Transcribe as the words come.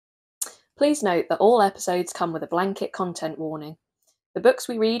Please note that all episodes come with a blanket content warning. The books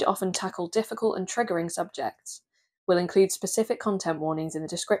we read often tackle difficult and triggering subjects. We'll include specific content warnings in the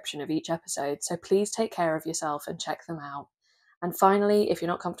description of each episode, so please take care of yourself and check them out. And finally, if you're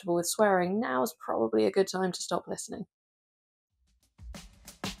not comfortable with swearing, now is probably a good time to stop listening.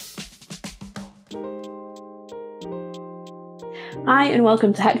 Hi and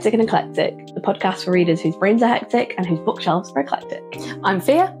welcome to Hectic and Eclectic, the podcast for readers whose brains are hectic and whose bookshelves are eclectic. I'm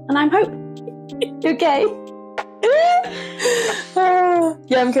Fia. And I'm Hope. You okay?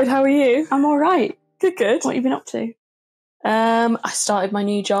 Yeah, I'm good. How are you? I'm alright. Good. What have you been up to? I started my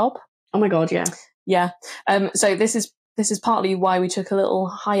new job. Oh my god, yeah. Yeah. So this is partly why we took a little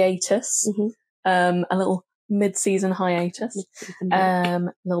hiatus. Mm-hmm. A little mid-season hiatus.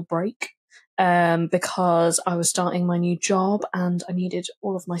 Little break. Because I was starting my new job and I needed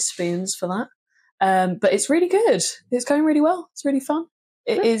all of my spoons for that. But it's really good. It's going really well. It's really fun.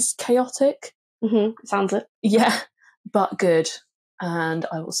 It is chaotic. Mm-hmm. Sounds it. Yeah, but good. And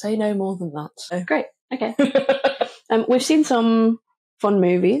I will say no more than that. So. Great. Okay. We've seen some fun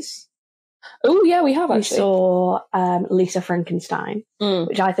movies. Oh, yeah, we have actually. We saw Lisa Frankenstein,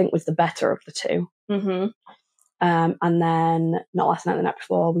 which I think was the better of the two. Mm-hmm. And then, not last night, the night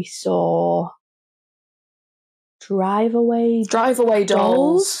before, we saw Drive Away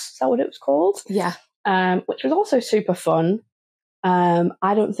Dolls. Is that what it was called? Yeah. Which was also super fun.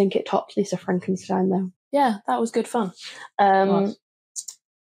 I don't think it topped Lisa Frankenstein, though. Yeah, that was good fun.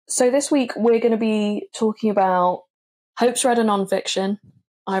 So this week we're going to be talking about... Hope's read a non-fiction.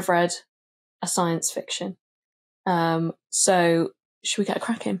 I've read a science fiction. So should we get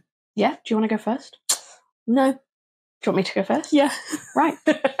cracking? Yeah. Do you want to go first? No. Do you want me to go first? Yeah. Right.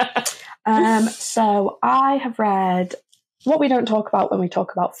 So I have read What We Don't Talk About When We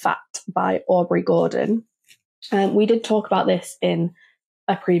Talk About Fat by Aubrey Gordon. We did talk about this in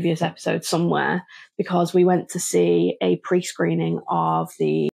a previous episode somewhere because we went to see a pre-screening of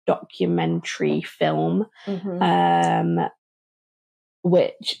the documentary film,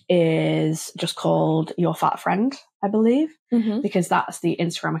 which is just called Your Fat Friend, I believe, because that's the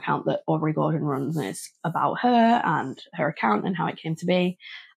Instagram account that Aubrey Gordon runs, and it's about her and her account and how it came to be,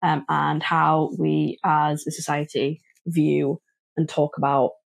 and how we as a society view and talk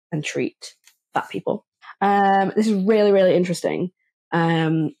about and treat fat people. This is really, really interesting.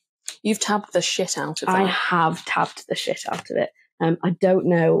 You've tabbed the shit out of it. I have tabbed the shit out of it. I don't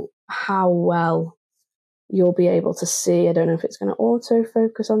know how well you'll be able to see. I don't know if it's going to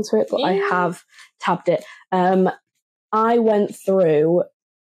auto-focus onto it, but I have tabbed it. I went through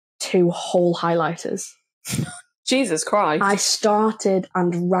 2 whole highlighters. Jesus Christ. I started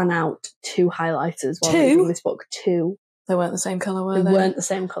and ran out 2 highlighters while reading this book. 2. They weren't the same colour, were they? They weren't the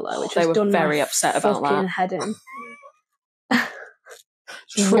same colour, which they has were done very my upset about that. head in.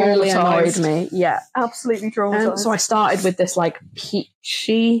 Really annoyed me. Yeah, absolutely traumatized. So I started with this like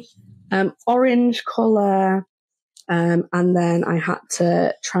peachy orange colour, and then I had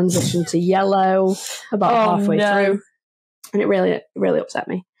to transition to yellow about halfway through, and it really, really upset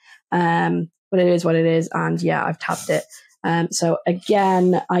me. But it is what it is, and yeah, I've tabbed it. So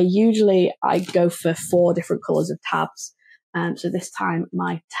again, I go for 4 different colours of tabs. So this time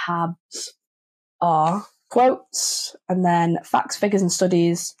my tabs are quotes, and then facts, figures and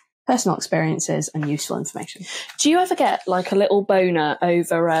studies, personal experiences and useful information. Do you ever get like a little boner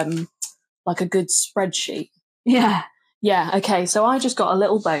over like a good spreadsheet? Yeah. Yeah, okay. So I just got a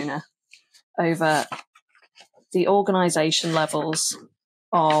little boner over the organisation levels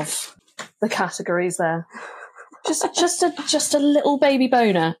of the categories there. Just a little baby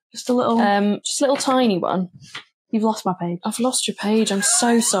boner. Just a little tiny one. You've lost my page. I've lost your page. I'm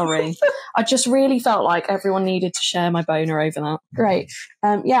so sorry. I just really felt like everyone needed to share my boner over that. Great.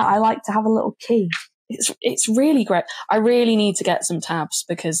 Yeah, I like to have a little key. It's really great. I really need to get some tabs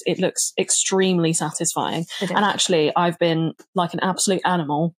because it looks extremely satisfying. And actually, I've been like an absolute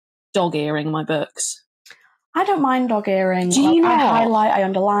animal dog-earing my books. I don't mind dog-earing. Do you not? I highlight, I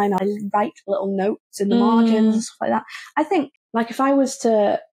underline, I write little notes in the margins and stuff like that. I think, like, if I was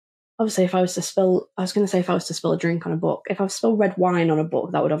to spill a drink on a book, if I've spilled red wine on a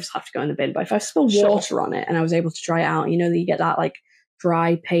book, that would obviously have to go in the bin. But if I spill water on it and I was able to dry it out, you know, that you get that like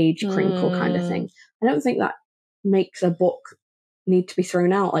dry page crinkle kind of thing. I don't think that makes a book need to be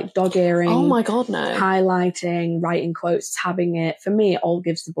thrown out. Like dog-earing, oh my god, no, highlighting, writing quotes, tabbing it. For me, it all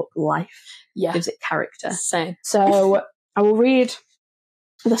gives the book life. Yeah, gives it character. Same. So I will read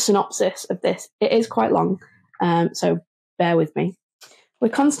the synopsis of this. It is quite long, so bear with me. We're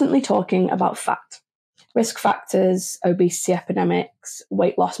constantly talking about fat, risk factors, obesity epidemics,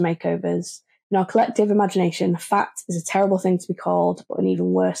 weight loss makeovers, In our collective imagination, fat is a terrible thing to be called, but an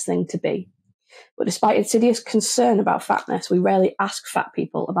even worse thing to be. But despite insidious concern about fatness, we rarely ask fat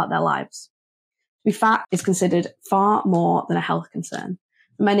people about their lives. To be fat is considered far more than a health concern.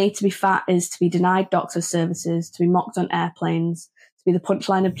 For many, to be fat is to be denied doctor's services, to be mocked on airplanes, to be the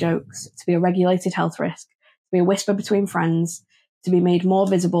punchline of jokes, to be a regulated health risk, to be a whisper between friends, to be made more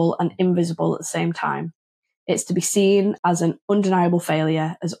visible and invisible at the same time. It's to be seen as an undeniable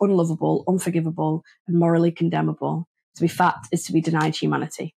failure, as unlovable, unforgivable, and morally condemnable. To be fat is to be denied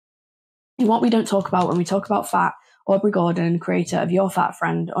humanity. In What We Don't Talk About When We Talk About Fat, Aubrey Gordon, creator of Your Fat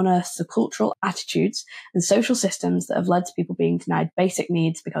Friend, unearths the cultural attitudes and social systems that have led to people being denied basic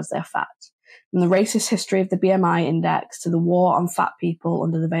needs because they're fat. From the racist history of the BMI index to the war on fat people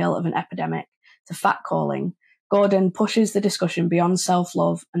under the veil of an epidemic to fat calling, Gordon pushes the discussion beyond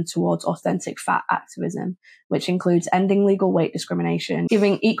self-love and towards authentic fat activism, which includes ending legal weight discrimination,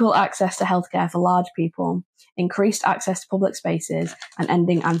 giving equal access to healthcare for large people, increased access to public spaces, and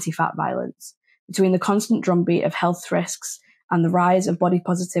ending anti-fat violence. Between the constant drumbeat of health risks and the rise of body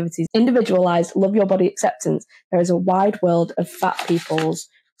positivity's individualized love your body acceptance, there is a wide world of fat people's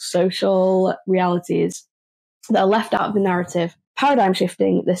social realities that are left out of the narrative. Paradigm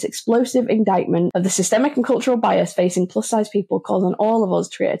shifting, this explosive indictment of the systemic and cultural bias facing plus-size people calls on all of us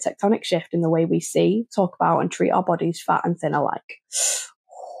to create a tectonic shift in the way we see, talk about, and treat our bodies, fat and thin alike.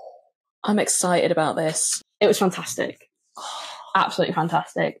 I'm excited about this. It was fantastic. Absolutely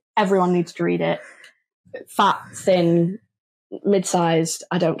fantastic. Everyone needs to read it. Fat, thin, mid-sized,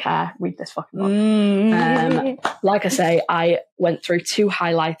 I don't care. Read this fucking book. Like I say, I went through 2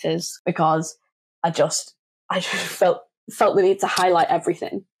 highlighters because I just felt the need to highlight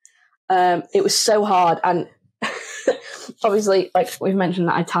everything. It was so hard, and obviously, like we've mentioned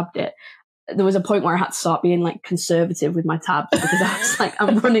that I tabbed it. There was a point where I had to start being like conservative with my tabs because I was like,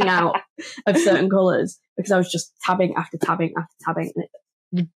 I'm running out of certain colours because I was just tabbing after tabbing after tabbing, and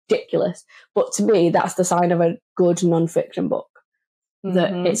it's ridiculous. But to me, that's the sign of a good non-fiction book.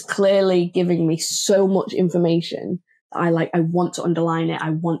 That it's clearly giving me so much information that I want to underline it, I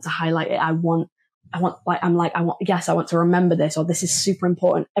want to highlight it, I want to remember this, or this is super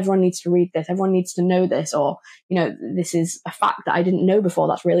important. Everyone needs to read this. Everyone needs to know this, or, this is a fact that I didn't know before.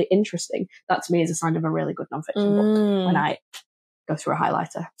 That's really interesting. That to me is a sign of a really good nonfiction book when I go through a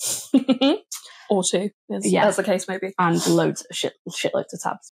highlighter. Or 2, as the case may be. And shitloads of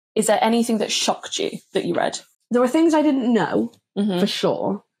tabs. Is there anything that shocked you that you read? There were things I didn't know, for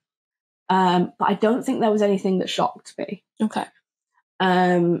sure. But I don't think there was anything that shocked me. Okay.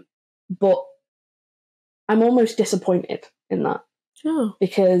 But I'm almost disappointed in that. Oh.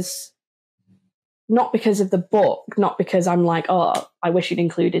 Not because of the book, not because I'm like, oh, I wish you'd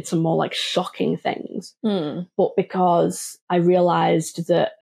included some more like shocking things, but because I realised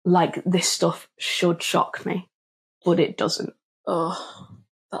that like this stuff should shock me, but it doesn't. Oh,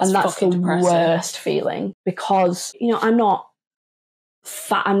 that's the depressing. Worst feeling, because, I'm not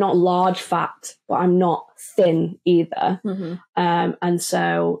fat, I'm not large fat, but I'm not thin either. And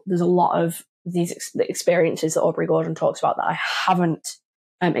so there's a lot of these experiences that Aubrey Gordon talks about that I haven't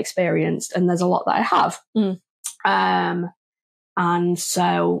experienced, and there's a lot that I have. And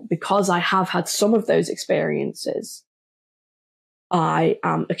so because I have had some of those experiences, I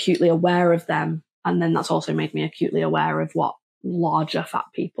am acutely aware of them, and then that's also made me acutely aware of what larger fat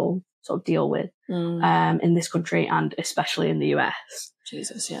people sort of deal with in this country, and especially in the US.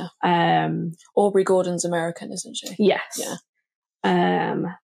 Jesus, yeah. Aubrey Gordon's American, isn't she? Yes. Yeah.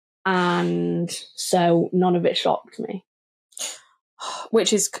 And so none of it shocked me.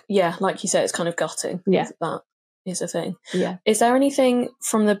 Which is, like you said, it's kind of gutting. Yeah. That is a thing. Yeah. Is there anything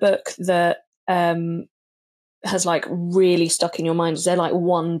from the book that has like really stuck in your mind? Is there like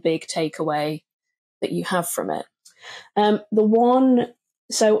one big takeaway that you have from it?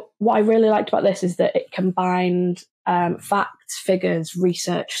 So what I really liked about this is that it combined facts, figures,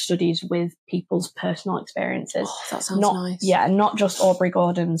 research, studies with people's personal experiences. Oh, that sounds nice. Yeah, not just Aubrey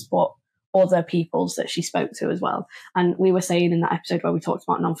Gordon's, but other people's that she spoke to as well. And we were saying in that episode where we talked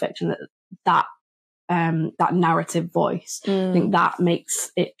about nonfiction that narrative voice, I think that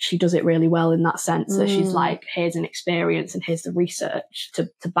makes it, she does it really well in that sense, that she's like, here's an experience and here's the research to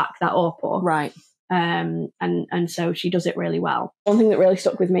back that up. Or right. And so she does it really well. One thing that really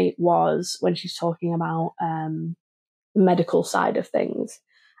stuck with me was when she's talking about the medical side of things.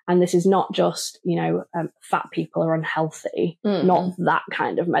 And this is not just, fat people are unhealthy, not that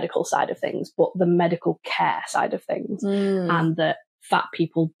kind of medical side of things, but the medical care side of things. And that fat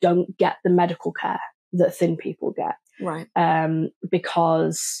people don't get the medical care that thin people get. Right.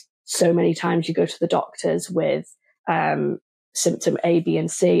 Because so many times you go to the doctors with symptom A, B, and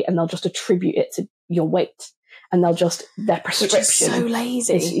C, and they'll just attribute it to your weight. And they'll just, their prescription. Which is so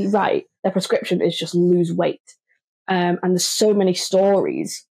lazy. Right. Their prescription is just lose weight. And there's so many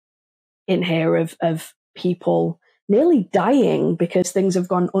stories in here of people nearly dying because things have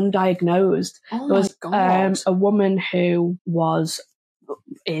gone undiagnosed. Oh there was my God. A woman who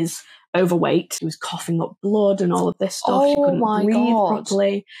is overweight. She was coughing up blood and all of this stuff. She couldn't breathe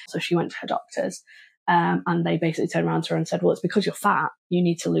properly. So she went to her doctors, and they basically turned around to her and said, well, it's because you're fat. You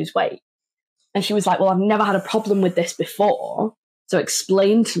need to lose weight. And she was like, well, I've never had a problem with this before. So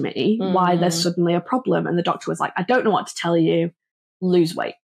explain to me why there's suddenly a problem. And the doctor was like, I don't know what to tell you. Lose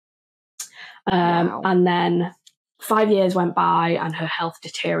weight. Wow. And then 5 years went by and her health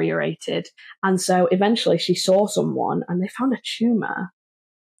deteriorated. And so eventually she saw someone and they found a tumour.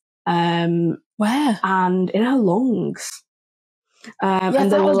 Where? And in her lungs.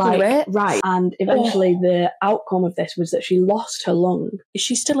 And they were like, right. And eventually the outcome of this was that she lost her lung. Is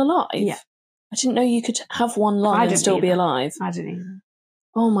she still alive? Yeah. I didn't know you could have one lung and still be alive. I didn't either.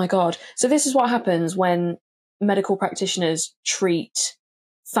 Oh my God. So this is what happens when medical practitioners treat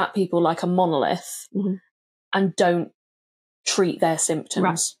fat people like a monolith and don't treat their symptoms.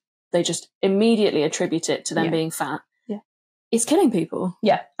 Right. They just immediately attribute it to them being fat. Yeah. It's killing people.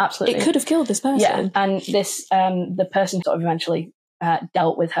 Yeah, absolutely. It could have killed this person. Yeah. And this, the person sort of eventually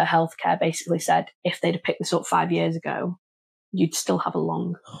dealt with her healthcare, basically said, if they'd have picked this up 5 years ago, you'd still have a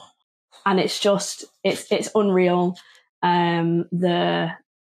lung. And it's just, it's unreal. That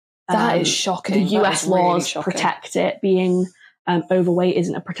is shocking. The US laws protect it. Being overweight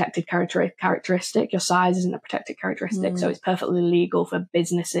isn't a protected characteristic. Your size isn't a protected characteristic. So it's perfectly legal for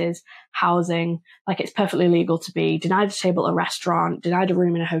businesses, housing. Like, it's perfectly legal to be denied a table at a restaurant, denied a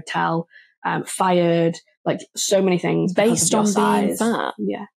room in a hotel, fired, like so many things based on being fat.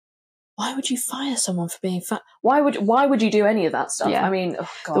 Yeah. Why would you fire someone for being fat? Why would you do any of that stuff? Yeah. I mean, oh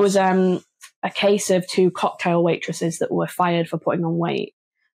God. There was a case of 2 cocktail waitresses that were fired for putting on weight.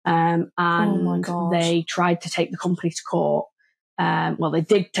 And they tried to take the company to court. Well, they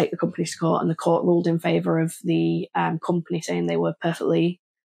did take the company to court, and the court ruled in favour of the company, saying they were perfectly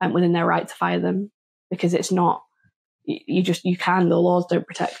within their right to fire them, because it's not, the laws don't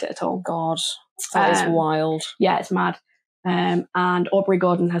protect it at all. God, that is wild. Yeah, it's mad. And Aubrey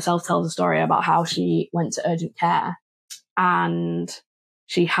Gordon herself tells a story about how she went to urgent care and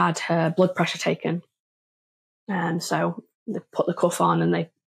she had her blood pressure taken. And so they put the cuff on and they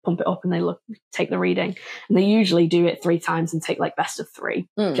pump it up and they take the reading. And they usually do it 3 times and take like best of 3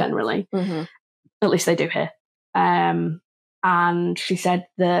 generally. Mm-hmm. At least they do here. And she said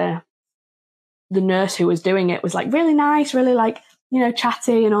the nurse who was doing it was like really nice, really like,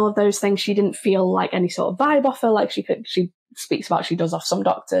 chatty and all of those things. She didn't feel like any sort of vibe off her, like she speaks about she does off some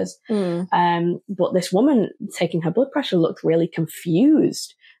doctors. But this woman taking her blood pressure looked really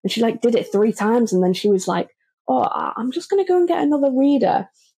confused. And she did it 3 times. And then she was like, oh, I'm just going to go and get another reader.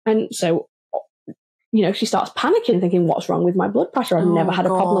 And so, she starts panicking, thinking, what's wrong with my blood pressure? I've never had a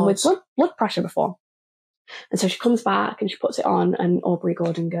problem with blood pressure before. And so she comes back and she puts it on, and Aubrey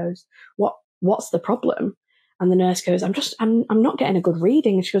Gordon goes, what's the problem? And the nurse goes, I'm not getting a good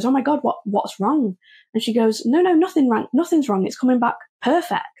reading. And she goes, oh my God, what's wrong? And she goes, no, nothing's wrong. It's coming back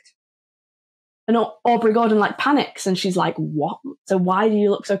perfect. And Aubrey Gordon panics, and she's like, what? So why do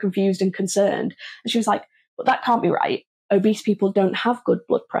you look so confused and concerned? And she was like, but that can't be right. Obese people don't have good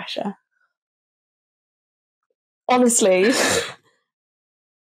blood pressure.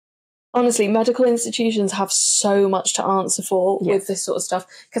 Honestly, medical institutions have so much to answer for with this sort of stuff.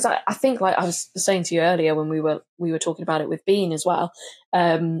 Because I think, like I was saying to you earlier when we were talking about it with Bean as well,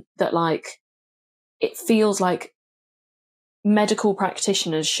 that it feels like medical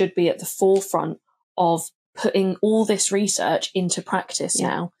practitioners should be at the forefront of putting all this research into practice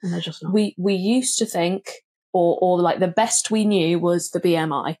now. And they're just not. We used to think, or the best we knew was the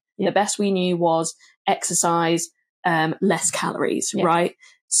BMI. Yeah. The best we knew was exercise, less calories, right?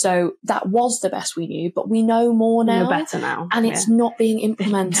 So that was the best we knew, but we know more now. We know better now. And it's not being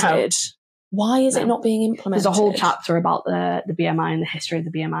implemented. No. Why is it not being implemented? There's a whole chapter about the BMI and the history of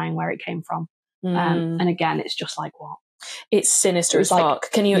the BMI and where it came from. And again, it's just like, what? It's sinister as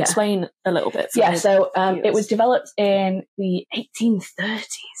fuck. Can you explain a little bit? So it was developed in the 1830s.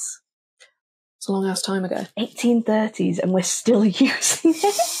 It's a long ass time ago. 1830s, and we're still using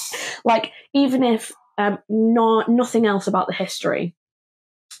it. Even if nothing else about the history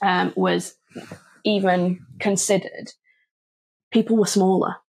was even considered, people were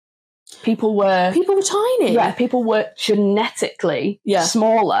smaller. People were tiny. Yeah, people were genetically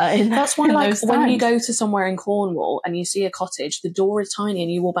smaller. That's why, when you go to somewhere in Cornwall and you see a cottage, the door is tiny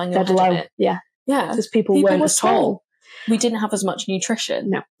and you will bang your head on it. Yeah, yeah, because people weren't as tall. We didn't have as much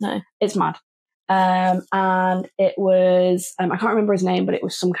nutrition. No. It's mad. And it was, I can't remember his name, but it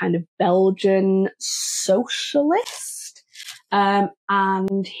was some kind of Belgian socialist. And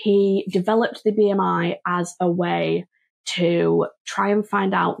he developed the BMI as a way to try and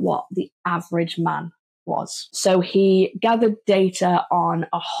find out what the average man was. So he gathered data on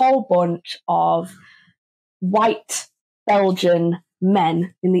a whole bunch of white Belgian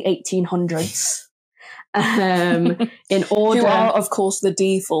men in the 1800s. In order, who are of course the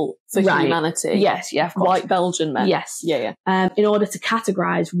default for humanity. Yes, yeah, of course. White Belgian men. Yes, yeah. In order to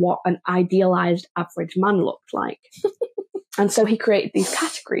categorize what an idealized average man looked like, and so he created these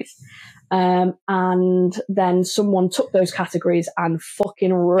categories. And then someone took those categories and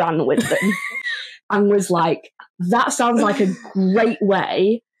fucking ran with them, and was like, "That sounds like a great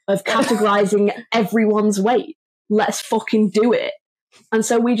way of categorizing everyone's weight. Let's fucking do it." And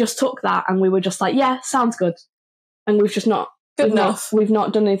so we just took that and we were just like, yeah, sounds good. And we've just not... Good enough. We've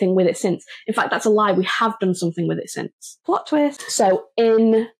not done anything with it since. In fact, that's a lie. We have done something with it since. Plot twist. So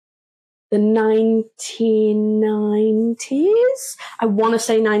in the 1990s, I want to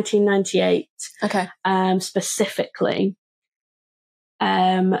say 1998. Okay. Specifically,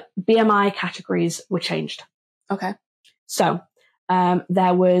 BMI categories were changed. Okay. So...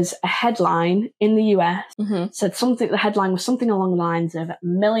 there was a headline in the US said something. The headline was something along the lines of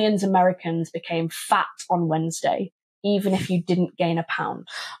 "Millions Americans became fat on Wednesday, even if you didn't gain a pound."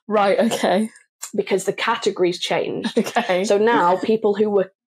 Right. Okay. Because the categories changed. Okay. So now people who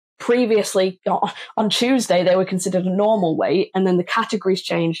were previously on Tuesday, they were considered a normal weight, and then the categories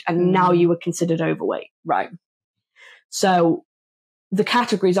changed, and now you were considered overweight. Right. So the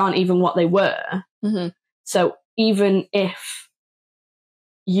categories aren't even what they were. So even if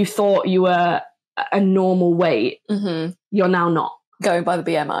you thought you were a normal weight, you're now not. Going by the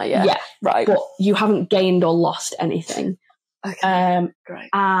BMI, yeah. Yeah. Right. But you haven't gained or lost anything. Okay. Great.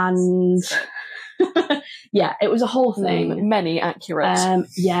 And yeah, it was a whole thing. Many accurate.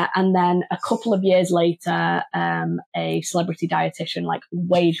 Yeah, and then a couple of years later, a celebrity dietitian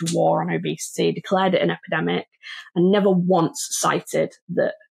waged war on obesity, declared it an epidemic, and never once cited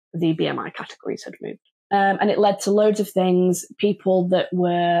that the BMI categories had moved. And it led to loads of things. People that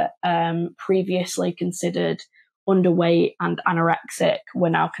were previously considered underweight and anorexic were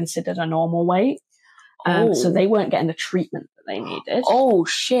now considered a normal weight. So they weren't getting the treatment that they needed. Oh,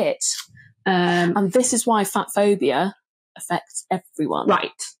 shit. And this is why fat phobia affects everyone.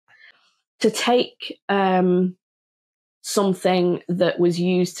 Right. To take something that was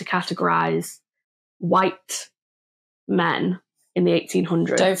used to categorize white men in the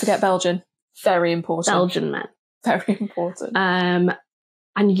 1800s. Don't forget Belgian. Very important. Belgian men. Very important. And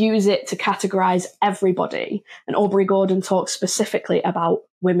use it to categorize everybody. And Aubrey Gordon talks specifically about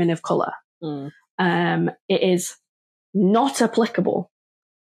women of colour. It is not applicable.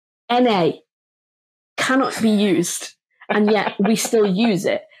 NA cannot be used, and yet we still use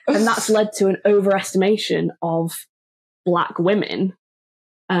it. And that's led to an overestimation of black women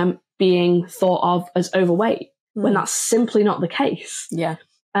being thought of as overweight, when that's simply not the case. Yeah.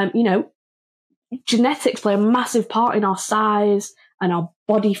 Genetics play a massive part in our size and our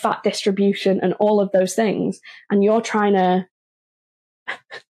body fat distribution and all of those things. And you're trying to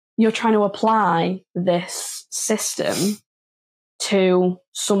apply this system to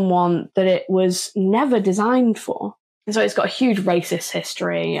someone that it was never designed for. And so it's got a huge racist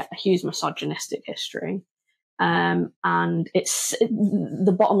history, a huge misogynistic history. And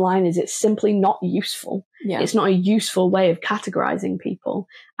the bottom line is it's simply not useful. Yeah. It's not a useful way of categorizing people.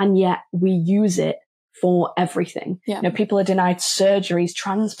 And yet we use it for everything. Yeah. People are denied surgeries.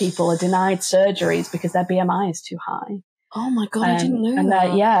 Trans people are denied surgeries because their BMI is too high. Oh my God, I didn't know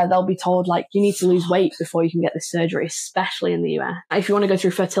that. They'll be told you need to lose weight before you can get this surgery, especially in the US. If you want to go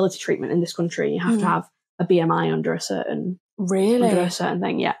through fertility treatment in this country, you have to have a BMI under a certain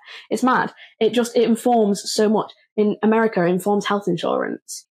thing. Yeah, it's mad. It informs so much. In America, it informs health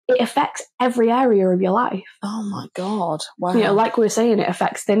insurance. It affects every area of your life. Oh my God. Wow. Like we were saying, it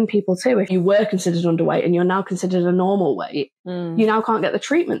affects thin people too. If you were considered underweight and you're now considered a normal weight, you now can't get the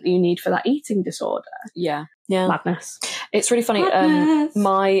treatment that you need for that eating disorder. Yeah. Madness. It's really funny.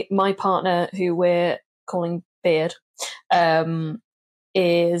 My partner, who we're calling Beard,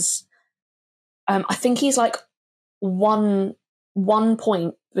 is I think he's one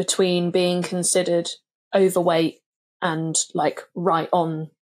point between being considered overweight and right on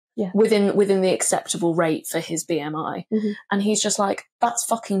within the acceptable rate for his BMI. And he's just that's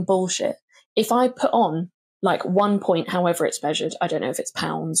fucking bullshit. If I put on 1 point, however it's measured, I don't know if it's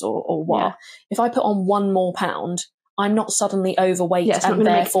pounds or what, if I put on 1 more pound, I'm not suddenly overweight and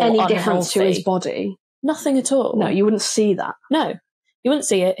therefore any unhealthy. difference to his body. Nothing at all. No, you wouldn't see that. No. He wouldn't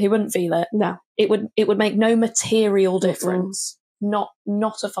see it. He wouldn't feel it. No. It would make no material difference. Not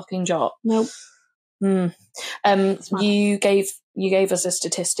a fucking jot. Nope. You gave us a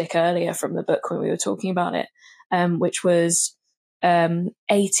statistic earlier from the book when we were talking about it, which was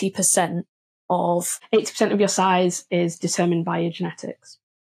 80% of your size is determined by your genetics.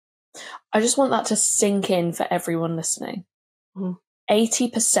 I just want that to sink in for everyone listening.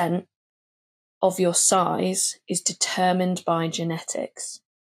 80% of your size is determined by genetics.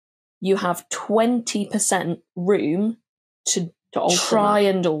 You have 20% room to try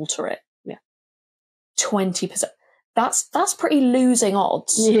and alter it. Yeah. 20%. That's pretty losing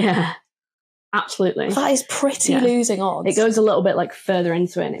odds. Yeah. Absolutely. That is pretty losing odds. It goes a little bit like further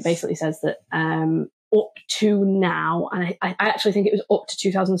into it, and it basically says that up to now, and I actually think it was up to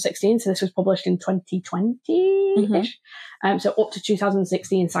 2016, so this was published in 2020-ish. So up to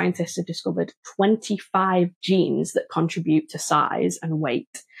 2016, scientists had discovered 25 genes that contribute to size and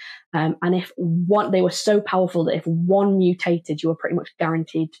weight. And if one, they were so powerful that if one mutated, you were pretty much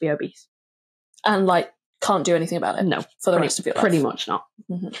guaranteed to be obese. And like, can't do anything about it. No, for the rest of your life. Pretty much not.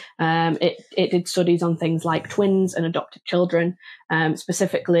 It did studies on things like twins and adopted children.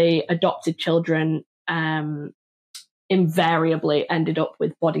 Specifically, adopted children invariably ended up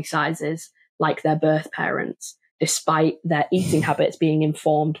with body sizes like their birth parents, despite their eating habits being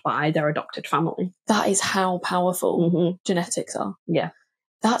informed by their adopted family. That is how powerful genetics are. Yeah,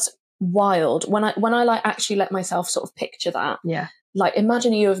 that's wild. When I like actually let myself sort of picture that. Yeah. Like,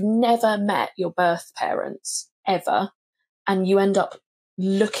 imagine you have never met your birth parents ever, and you end up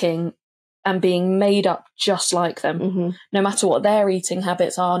looking and being made up just like them, no matter what their eating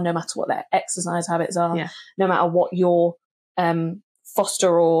habits are, no matter what their exercise habits are, no matter what your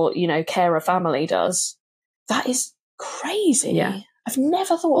foster or, carer family does. That is crazy. Yeah. I've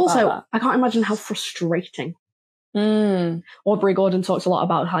never thought about that. Also, I can't imagine how frustrating. Aubrey Gordon talks a lot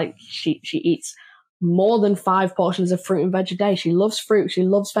about how she eats more than 5 portions of fruit and veg a day. She loves fruit. She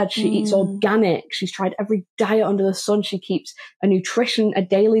loves veg. She eats organic. She's tried every diet under the sun. She keeps a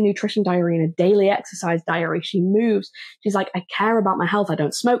daily nutrition diary and a daily exercise diary. She moves. She's like, I care about my health. I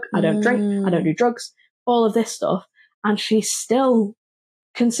don't smoke. I don't drink. I don't do drugs. All of this stuff. And she's still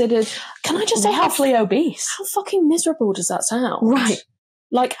considered, can I just say, roughly obese. How fucking miserable does that sound? Right.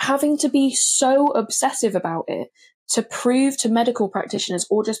 Like, having to be so obsessive about it to prove to medical practitioners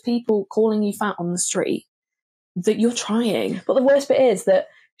or just people calling you fat on the street that you're trying. But the worst bit is that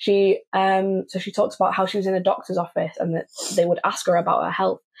she talks about how she was in a doctor's office and that they would ask her about her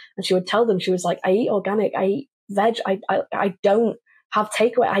health, and she would tell them, she was like, I eat organic, I eat veg, I don't have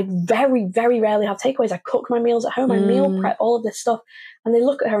takeaway. I very, very rarely have takeaways. I cook my meals at home, I meal prep, all of this stuff. And they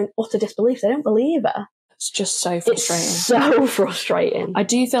look at her in utter disbelief. They don't believe her. It's just so frustrating. It's so frustrating. I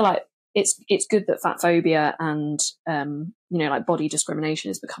do feel like it's good that fat phobia and like body discrimination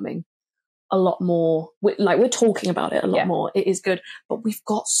is becoming a lot more, we're talking about it a lot more. It is good, but we've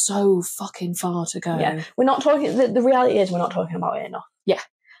got so fucking far to go. We're not talking, the reality is we're not talking about it enough.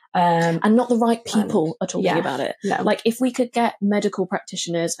 And not the right people are talking about it. No. Like, if we could get medical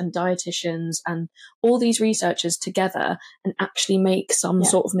practitioners and dietitians and all these researchers together and actually make some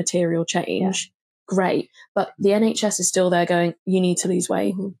sort of material change, great. But the NHS is still there going, you need to lose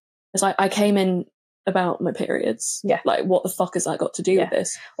weight. It's like, I came in about my periods. Like, what the fuck has that got to do with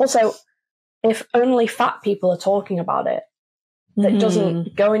this? Also, if only fat people are talking about it, that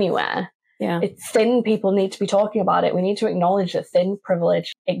doesn't go anywhere. Thin people need to be talking about it. We need to acknowledge that thin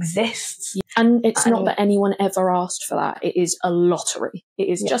privilege exists. And it's not that anyone ever asked for that. It is a lottery. It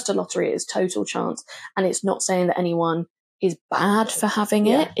is just a lottery. It is total chance. And it's not saying that anyone is bad for having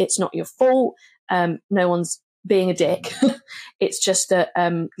it. It's not your fault. No one's being a dick. It's just that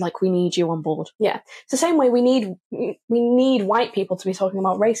we need you on board. It's the same way we need white people to be talking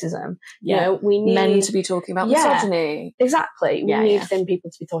about racism. We need men to be talking about misogyny. Exactly. We need thin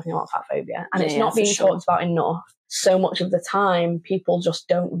people to be talking about fat phobia, and it's not being talked about enough. So much of the time people just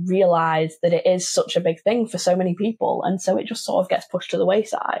don't realize that it is such a big thing for so many people, and so it just sort of gets pushed to the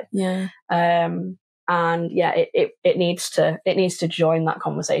wayside. And it needs to join that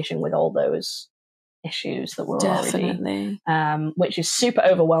conversation with all those issues that we're already, which is super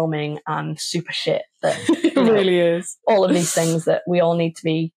overwhelming and super shit. That it really is. All of these things that we all need to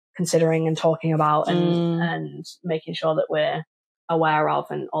be considering and talking about and making sure that we're aware of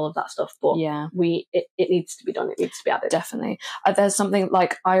and all of that stuff. But it needs to be done. It needs to be added. Definitely. There's something,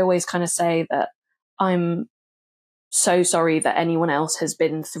 like, I always kind of say that I'm so sorry that anyone else has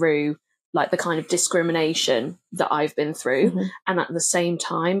been through like the kind of discrimination that I've been through. And at the same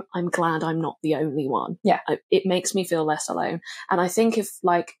time, I'm glad I'm not the only one. It makes me feel less alone. And I think if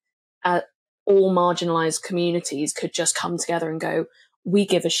all marginalised communities could just come together and go, we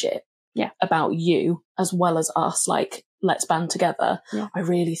give a shit about you as well as us, like, let's band together. Yeah. I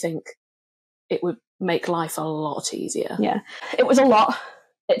really think it would make life a lot easier. Yeah, it was a lot.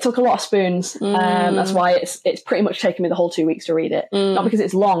 It took a lot of spoons. That's why it's pretty much taken me the whole 2 weeks to read it. Not because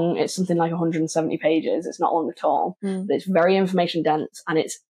it's long, it's something like 170 pages. It's not long at all. But it's very information dense, and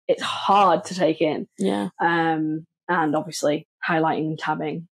it's hard to take in. Yeah. And obviously highlighting and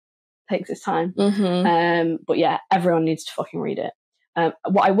tabbing takes its time. But yeah, everyone needs to fucking read it.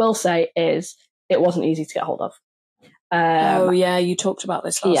 What I will say is it wasn't easy to get hold of. You talked about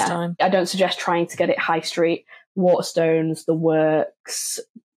this last time. I don't suggest trying to get it high street. Waterstones, The Works,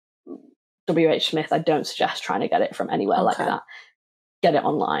 W.H. Smith, I don't suggest trying to get it from anywhere like that. Get it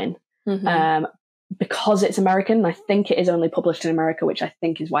online. Because it's American, I think it is only published in America, which I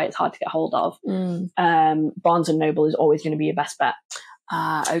think is why it's hard to get hold of. Barnes & Noble is always going to be your best bet.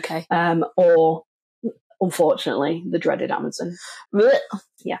 Okay. Or, unfortunately, the dreaded Amazon.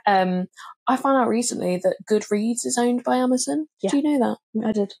 Yeah. I found out recently that Goodreads is owned by Amazon. Did you know that?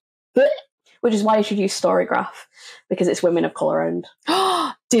 I did. Which is why you should use Storygraph, because it's women of colour owned.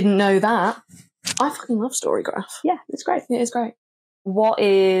 Didn't know that. I fucking love Storygraph. Yeah, it's great. It is great. What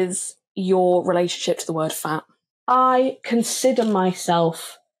is your relationship to the word fat? I consider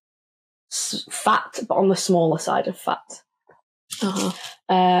myself fat, but on the smaller side of fat.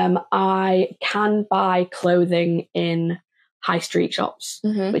 I can buy clothing in high street shops,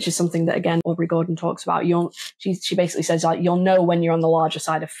 which is something that, again, Aubrey Gordon talks about. She basically says, like, you'll know when you're on the larger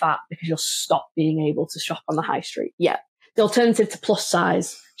side of fat because you'll stop being able to shop on the high street. Yeah. The alternative to plus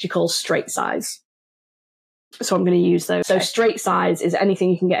size, she calls straight size. So I'm going to use those. Okay. So straight size is anything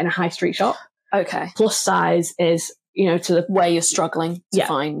you can get in a high street shop. Okay. Plus size is, to the where you're struggling to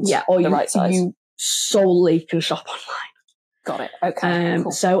find or the right size. You solely can shop online. Got it. Okay.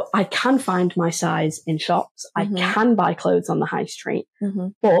 Cool. So I can find my size in shops. I can buy clothes on the high street,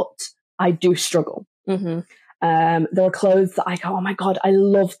 but I do struggle. There are clothes that I go, oh my God, I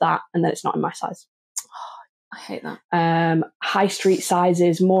love that. And then it's not in my size. I hate that. High street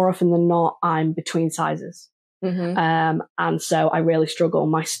sizes, more often than not, I'm between sizes. And so I really struggle.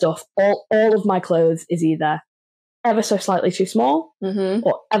 My stuff, all of my clothes is either ever so slightly too small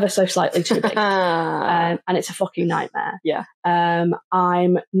or ever so slightly too big. And it's a fucking nightmare. Yeah.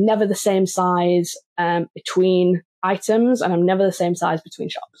 I'm never the same size between items, and I'm never the same size between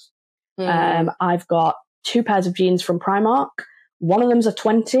shops. I've got 2 pairs of jeans from Primark. One of them's a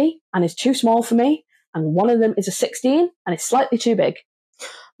 20 and is too small for me, and one of them is a 16 and it's slightly too big.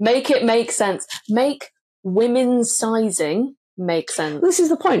 Make it make sense. Make women's sizing make sense. This is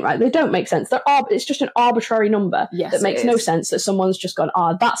the point, right? They don't make sense. It's just an arbitrary number that makes no sense, that someone's just gone,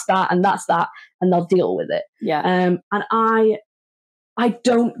 that's that, and they'll deal with it. Yeah. And I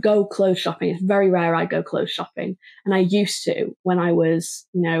don't go clothes shopping. It's very rare I go clothes shopping. And I used to when I was,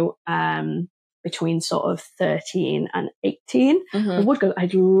 between sort of 13 and 18.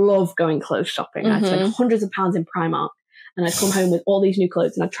 I'd love going clothes shopping. I'd spend hundreds of pounds in Primark, and I'd come home with all these new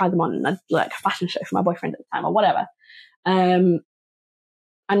clothes and I'd try them on, and I'd like a fashion show for my boyfriend at the time or whatever. And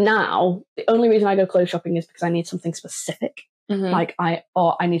now the only reason I go clothes shopping is because I need something specific. Like I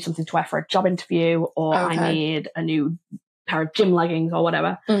need something to wear for a job interview, or I need a new pair of gym leggings or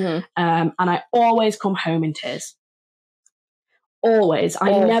whatever. And I always come home in tears. Always.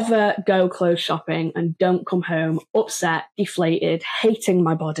 I never go clothes shopping and don't come home upset, deflated, hating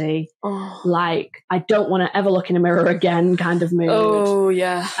my body. Like, I don't want to ever look in a mirror again kind of mood. Oh,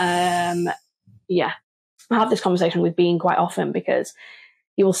 yeah. Yeah. I have this conversation with Bean quite often, because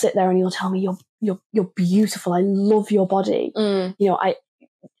he will sit there and he'll tell me, you're beautiful. I love your body. I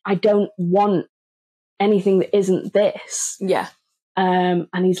don't want anything that isn't this. Yeah.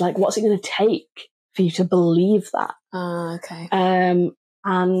 And he's like, what's it going to take for you to believe that? Okay.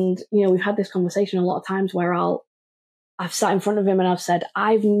 And we've had this conversation a lot of times where I've sat in front of him and I've said,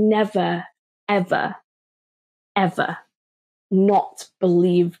 I've never, ever, ever not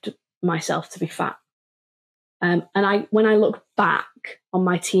believed myself to be fat. And when I look back on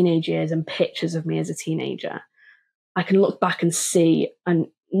my teenage years and pictures of me as a teenager, I can look back and see and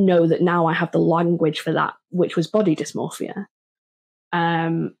know that now I have the language for that, which was body dysmorphia.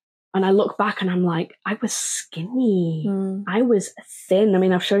 And I look back and I'm like, I was skinny. I was thin. I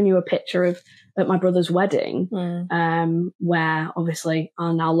mean, I've shown you a picture at my brother's wedding, where obviously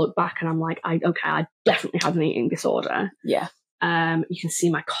I'll now look back and I'm like, I definitely had an eating disorder. Yeah. You can see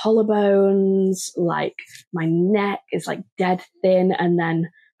my collarbones, like my neck is like dead thin. And then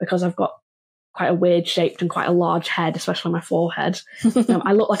because I've got quite a weird shaped and quite a large head, especially my forehead,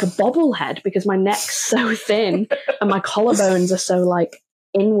 I look like a bobblehead because my neck's so thin and my collarbones are so like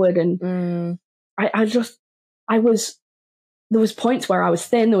inward. And there was points where I was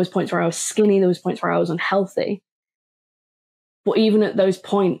thin, there was points where I was skinny, there was points where I was unhealthy. But even at those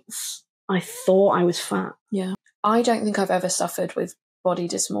points, I thought I was fat. Yeah. I don't think I've ever suffered with body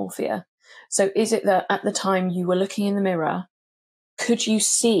dysmorphia. So is it that at the time you were looking in the mirror, could you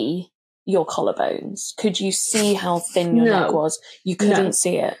see your collarbones? Could you see how thin your neck was? You couldn't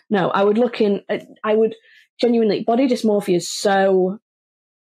see it? No, I would look in, I would genuinely, body dysmorphia is so,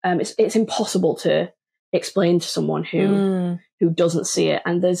 it's impossible to explain to someone who doesn't see it.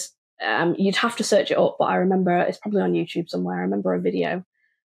 And there's, you'd have to search it up, but I remember, it's probably on YouTube somewhere, I remember a video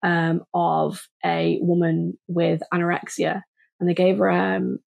of a woman with anorexia, and they gave her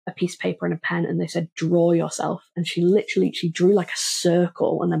a piece of paper and a pen, and they said, draw yourself. And she drew like a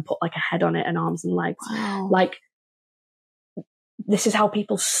circle and then put like a head on it and arms and legs. Wow. Like, this is how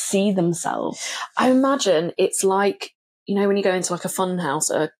people see themselves. I imagine it's like, you know, when you go into like a fun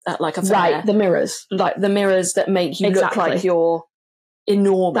house at like a fair. Right, the mirrors. Like the mirrors that make you look like you're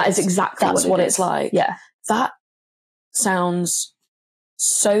enormous. That is exactly what it's like. Yeah. That sounds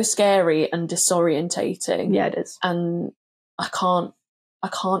so scary and disorientating. Yeah, it is. And I can't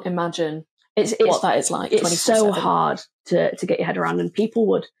imagine what that is like. It's so hard to get your head around. And people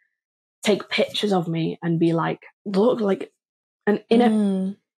would take pictures of me and be like, look, like, and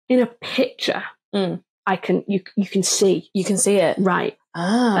in a picture, you can see. You can see it. Right.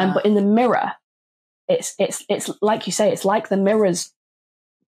 But in the mirror, it's like you say, it's like the mirror's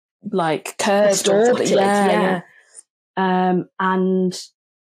like curved. Yeah. And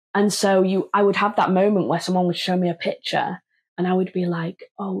so I would have that moment where someone would show me a picture and I would be like,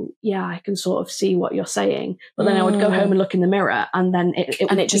 oh yeah, I can sort of see what you're saying. But then I would go home and look in the mirror and then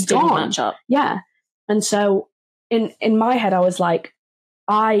it just didn't match up. Yeah. And so in my head, I was like,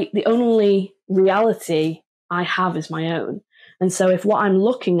 the only reality I have is my own. And so if what I'm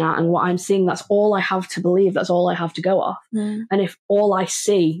looking at and what I'm seeing, that's all I have to believe, that's all I have to go off. And if all I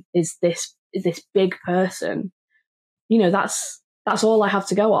see is this big person, you know, that's all I have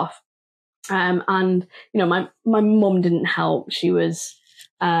to go off. And, you know, my mum didn't help. She was,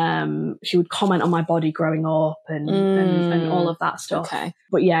 she would comment on my body growing up and all of that stuff. Okay.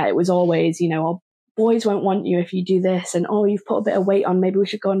 But yeah, it was always, you know, oh, boys won't want you if you do this. And, oh, you've put a bit of weight on, maybe we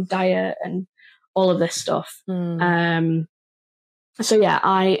should go on diet and all of this stuff. So yeah,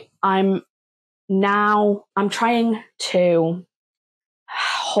 I'm trying to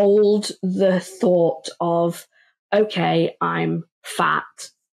hold the thought of, okay, I'm fat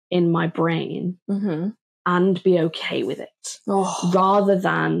in my brain and be okay with it, rather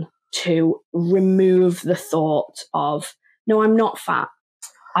than to remove the thought of, no, I'm not fat.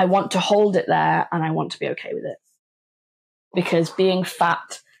 I want to hold it there and I want to be okay with it. Because being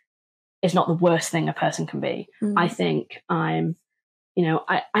fat is not the worst thing a person can be. I think you know,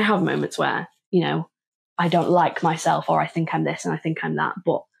 I have moments where, you know, I don't like myself, or I think I'm this and I think I'm that.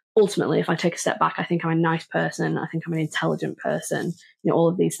 But ultimately, if I take a step back, I think I'm a nice person. I think I'm an intelligent person, you know, all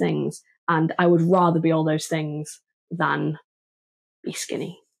of these things. And I would rather be all those things than be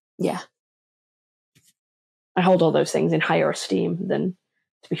skinny. Yeah. I hold all those things in higher esteem than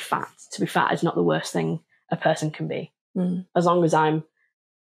to be fat. To be fat is not the worst thing a person can be. As long as I'm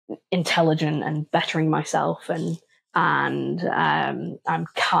intelligent and bettering myself and I'm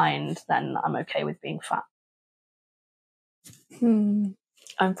kind, then I'm okay with being fat. I'm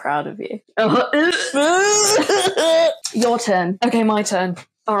proud of you. Your turn. Okay, my turn.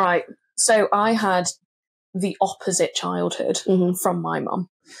 All right. So I had the opposite childhood from my mum.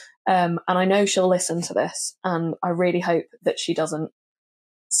 And I know she'll listen to this, and I really hope that she doesn't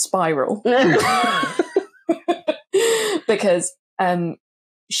spiral. Because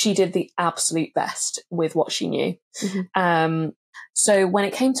she did the absolute best with what she knew. So when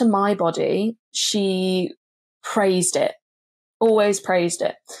it came to my body, she praised it, always praised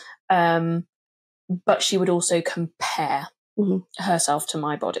it. But she would also compare herself to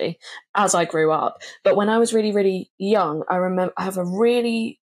my body as I grew up. But when I was really, really young, I have a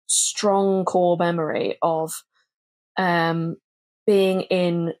really strong core memory of being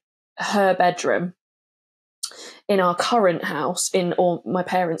in her bedroom in our current house, or my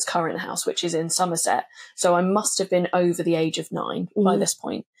parents' current house, which is in Somerset. So I must have been over the age of 9 by this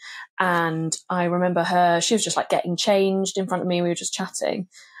point. And I remember she was just like getting changed in front of me. We were just chatting.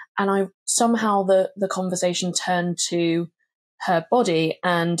 And somehow the conversation turned to her body,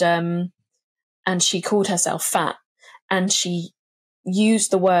 and she called herself fat. And she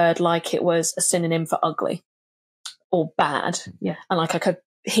used the word like it was a synonym for ugly or bad. Yeah. And like I could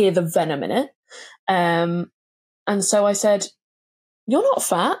hear the venom in it. And so I said, you're not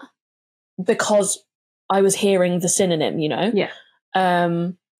fat, because I was hearing the synonym, you know? Yeah.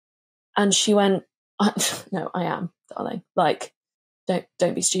 And she went, no, I am, darling. Like,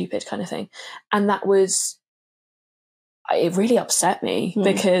 don't be stupid, kind of thing. And that was, it really upset me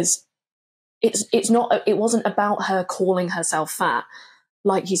because it wasn't about her calling herself fat.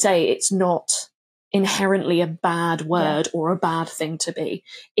 Like you say, it's not inherently a bad word or a bad thing to be.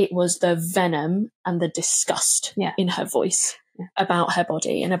 It was the venom and the disgust in her voice about her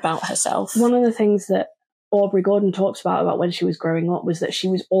body and about herself. One of the things that Aubrey Gordon talks about when she was growing up was that she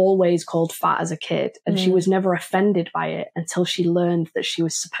was always called fat as a kid, and she was never offended by it until she learned that she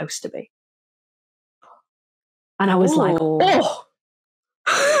was supposed to be. And I was like, oh,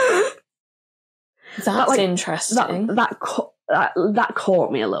 that's interesting. That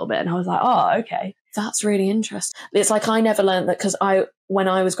caught me a little bit, and I was like, oh, okay. That's really interesting. It's like I never learned that because when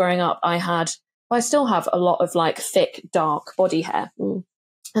I was growing up, I still have a lot of like thick, dark body hair.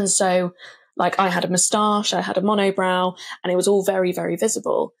 And so like I had a moustache, I had a monobrow, and it was all very, very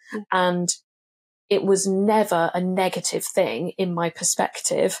visible. And it was never a negative thing in my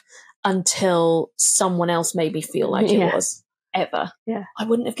perspective until someone else made me feel like it was, ever. Yeah. I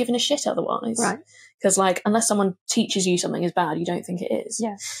wouldn't have given a shit otherwise. Right. Because like, unless someone teaches you something is bad, you don't think it is.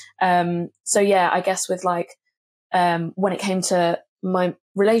 Yeah. So yeah, I guess with like, when it came to my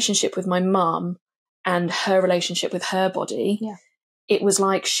relationship with my mum and her relationship with her body, it was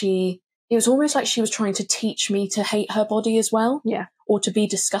like it was almost like she was trying to teach me to hate her body as well. Yeah. Or to be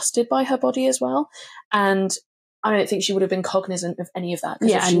disgusted by her body as well. And I don't think she would have been cognizant of any of that.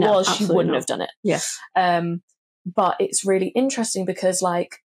 Because if she was, she wouldn't have done it. Yeah. But it's really interesting because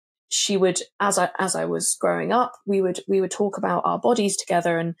like she would, as I was growing up, we would talk about our bodies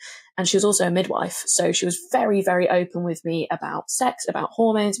together, and she was also a midwife. So she was very, very open with me about sex, about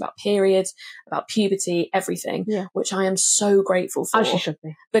hormones, about periods, about puberty, everything, which I am so grateful for. As she should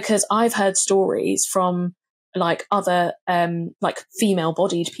be. Because I've heard stories from like other, like female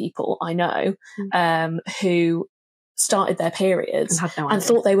bodied people I know, who started their periods and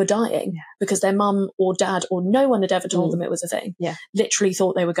thought they were dying because their mum or dad or no one had ever told them it was a thing. Literally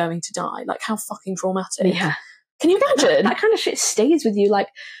thought they were going to die. Like, how fucking traumatic. Can you imagine? That kind of shit stays with you. Like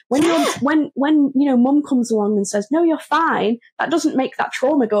when mum comes along and says, no, you're fine, that doesn't make that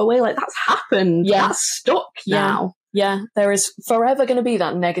trauma go away. Like, that's happened. That's stuck now. Yeah, there is forever going to be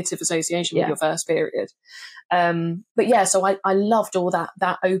that negative association with your first period. But yeah, so I loved all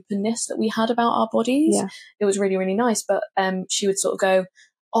that openness that we had about our bodies. It was really, really nice. But she would sort of go,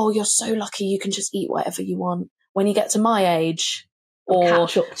 oh, you're so lucky you can just eat whatever you want. When you get to my age, or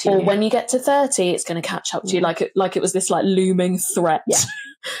when you get to 30, it's going to catch up to you. Like it was this like looming threat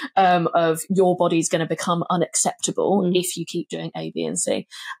of your body's going to become unacceptable if you keep doing A, B, and C.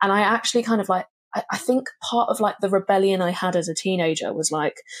 And I actually kind of like, I think part of like the rebellion I had as a teenager was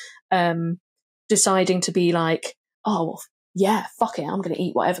like, deciding to be like, oh, well, yeah, fuck it, I'm going to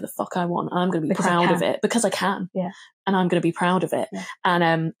eat whatever the fuck I want, and I'm going to be proud of it because I can. And I'm going to be proud of it.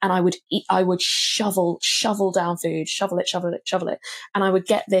 And I would shovel down food, shovel it. And I would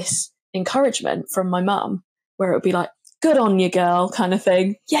get this encouragement from my mum where it would be like, good on you, girl, kind of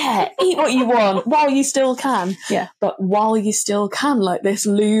thing. Yeah, eat what you want while you still can. But while you still can, like this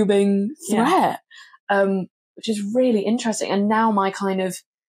looming threat, which is really interesting. And now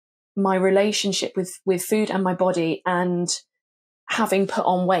my relationship with food and my body and having put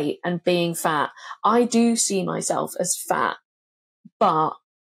on weight and being fat, I do see myself as fat, but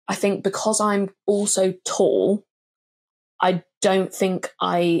I think because I'm also tall, I don't think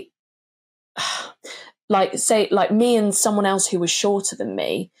like me and someone else who was shorter than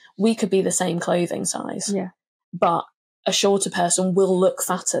me, we could be the same clothing size. But a shorter person will look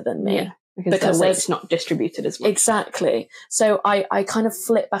fatter than me. Because the weight's not distributed as much. Exactly. So I kind of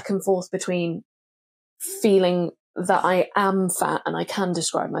flip back and forth between feeling that I am fat and I can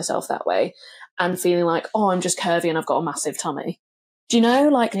describe myself that way, and feeling like, oh, I'm just curvy and I've got a massive tummy. Do you know?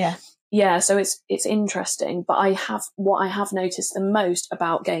 Like, so it's interesting. But what I have noticed the most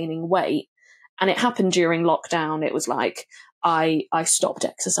about gaining weight, and it happened during lockdown, it was like I stopped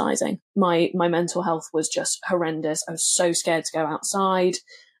exercising. My mental health was just horrendous. I was so scared to go outside.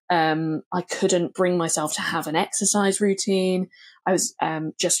 I couldn't bring myself to have an exercise routine. I was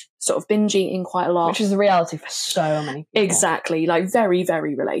just sort of binge eating quite a lot. Which is the reality for so many people. Exactly, like very,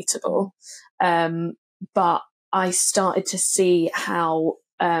 very relatable. But I started to see how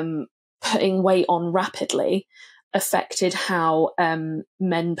putting weight on rapidly affected how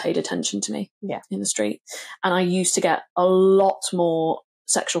men paid attention to me in the street. And I used to get a lot more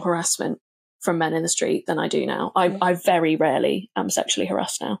sexual harassment from men in the street than I do now. I very rarely am sexually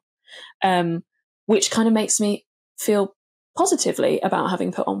harassed now, which kind of makes me feel positively about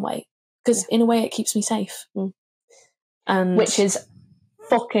having put on weight, because in a way it keeps me safe. And which is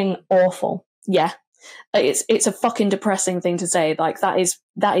fucking awful. Yeah. It's a fucking depressing thing to say. Like, that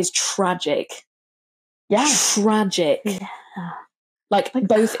is tragic. Yeah. Tragic. Yeah. Like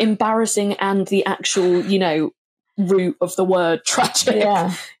both embarrassing and the actual, root of the word tragic.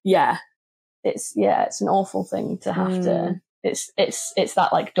 Yeah. Yeah. It's an awful thing to have to. It's that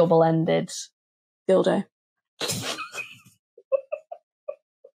like double-ended dildo.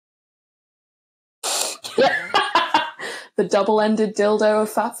 The double-ended dildo of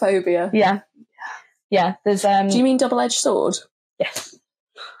fatphobia. Yeah. Yeah. There's Do you mean double-edged sword? Yes.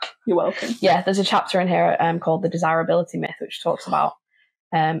 You're welcome. Yeah, there's a chapter in here called The Desirability Myth, which talks about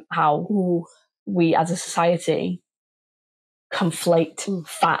how we as a society conflate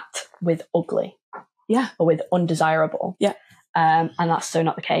fat with ugly. Yeah. Or with undesirable. Yeah. And that's so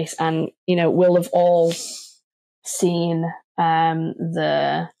not the case. And, we'll have all seen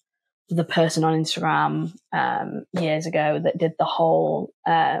the person on Instagram years ago that did the whole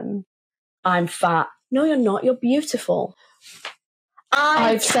I'm fat. No, you're not. You're beautiful.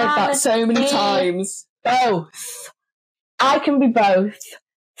 I've said that so many times. Both. I can be both.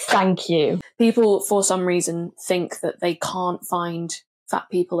 Thank you. People, for some reason, think that they can't find fat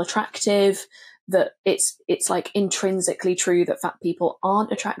people attractive, that it's like intrinsically true that fat people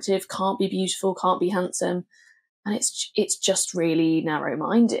aren't attractive, can't be beautiful, can't be handsome. And it's just really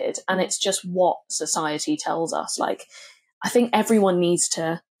narrow-minded. And it's just what society tells us. Like, I think everyone needs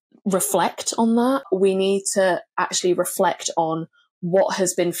to reflect on that. We need to actually reflect on what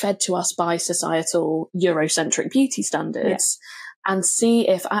has been fed to us by societal Eurocentric beauty standards and see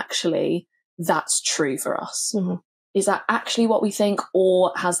if actually that's true for us. Mm-hmm. Is that actually what we think,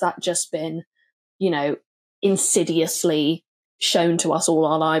 or has that just been, insidiously shown to us all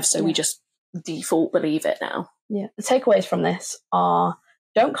our lives, so we just default believe it now? Yeah. The takeaways from this are: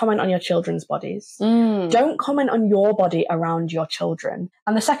 don't comment on your children's bodies. Don't comment on your body around your children.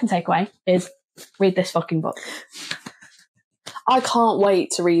 And the second takeaway is read this fucking book. I can't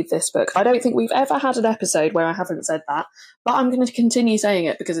wait to read this book. I don't think we've ever had an episode where I haven't said that, but I'm going to continue saying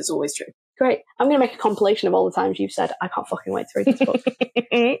it because it's always true. Great. I'm going to make a compilation of all the times you've said, I can't fucking wait to read this book.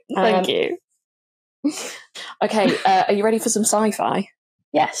 Thank you. Okay, are you ready for some sci-fi?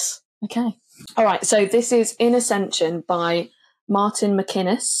 Yes. Okay. All right, so this is In Ascension by Martin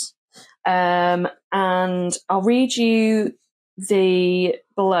MacInnes. And I'll read you the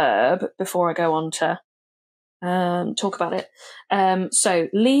blurb before I go on to talk about it. So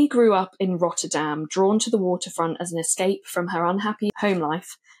Lee grew up in Rotterdam, drawn to the waterfront as an escape from her unhappy home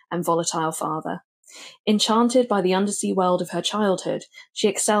life and volatile father. Enchanted by the undersea world of her childhood, she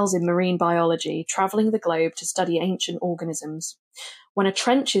excels in marine biology, travelling the globe to study ancient organisms. When a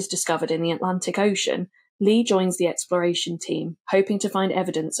trench is discovered in the Atlantic Ocean, Lee joins the exploration team, hoping to find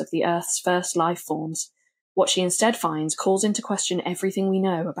evidence of the Earth's first life forms. What she instead finds calls into question everything we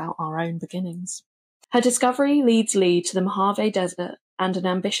know about our own beginnings. Her discovery leads Lee to the Mojave Desert and an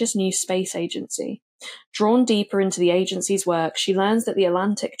ambitious new space agency. Drawn deeper into the agency's work, she learns that the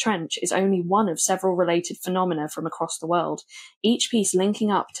Atlantic Trench is only one of several related phenomena from across the world, each piece linking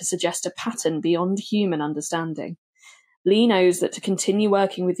up to suggest a pattern beyond human understanding. Lee knows that to continue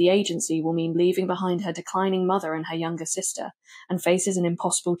working with the agency will mean leaving behind her declining mother and her younger sister, and faces an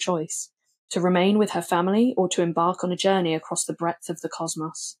impossible choice: to remain with her family or to embark on a journey across the breadth of the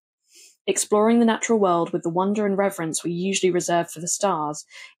cosmos. Exploring the natural world with the wonder and reverence we usually reserve for the stars,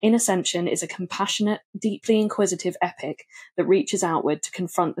 In Ascension is a compassionate, deeply inquisitive epic that reaches outward to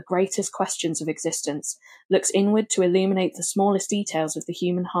confront the greatest questions of existence, looks inward to illuminate the smallest details of the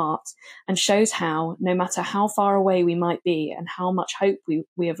human heart, and shows how, no matter how far away we might be and how much hope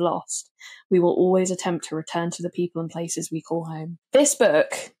we have lost, we will always attempt to return to the people and places we call home. This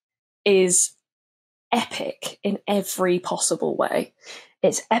book is epic in every possible way.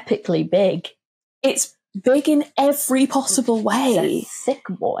 It's epically big. It's big in every possible way. Thick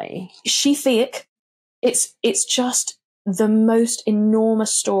boy. She thick. It's just the most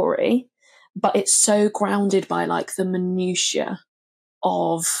enormous story, but it's so grounded by like the minutiae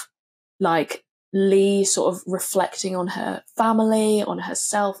of like Lee sort of reflecting on her family, on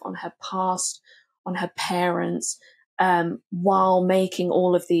herself, on her past, on her parents, while making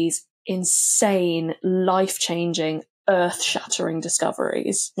all of these insane, life-changing, earth-shattering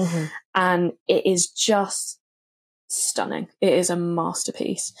discoveries. Mm-hmm. And it is just stunning. It is a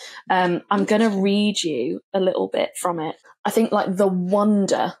masterpiece. I'm going to read you a little bit from it. I think like the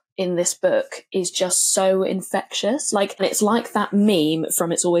wonder in this book is just so infectious. Like, it's like that meme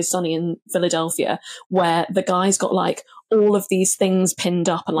from It's Always Sunny in Philadelphia where the guy's got like all of these things pinned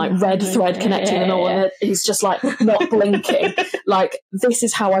up and like red thread connecting them all, and he's just like not blinking. Like, this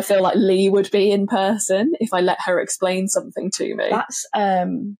is how I feel like Lee would be in person if I let her explain something to me.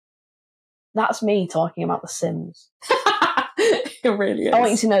 That's me talking about The Sims. It really is. I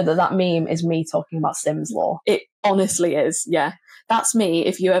want you to know that meme is me talking about Sims lore. It honestly is, yeah. That's me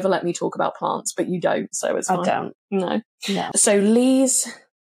if you ever let me talk about plants, but you don't, so it's fine. I don't. No. No. So Lee's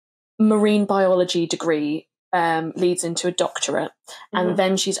marine biology degree leads into a doctorate, and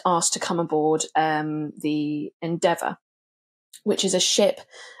then she's asked to come aboard the Endeavour, which is a ship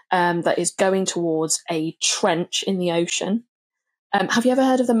that is going towards a trench in the ocean. Have you ever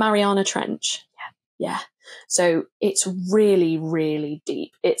heard of the Mariana Trench? Yeah. So it's really, really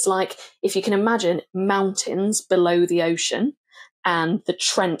deep. It's like, if you can imagine mountains below the ocean and the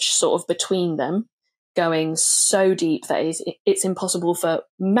trench sort of between them, going so deep that it's impossible for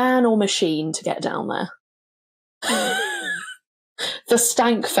man or machine to get down there. The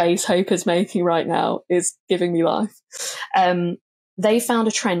stank face Hope is making right now is giving me life. They found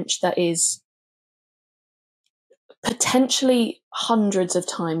a trench that is potentially hundreds of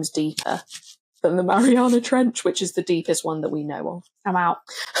times deeper than the Mariana Trench, which is the deepest one that we know of. I'm out.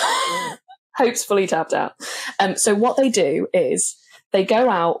 Hope's fully tapped out. So what they do is they go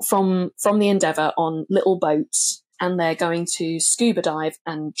out from the Endeavour on little boats, and they're going to scuba dive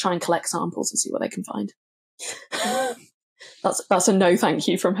and try and collect samples and see what they can find. That's a no thank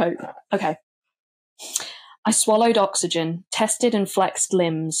you from Hope. Okay. I swallowed oxygen, tested and flexed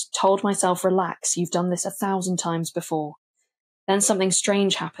limbs, told myself, relax, you've done this 1,000 times before. Then something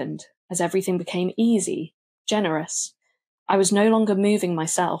strange happened, as everything became easy, generous. I was no longer moving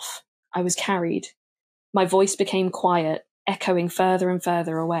myself. I was carried. My voice became quiet, echoing further and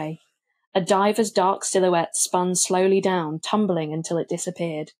further away. A diver's dark silhouette spun slowly down, tumbling until it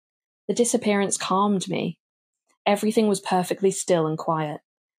disappeared. The disappearance calmed me. Everything was perfectly still and quiet.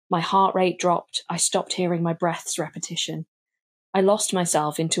 My heart rate dropped. I stopped hearing my breath's repetition. I lost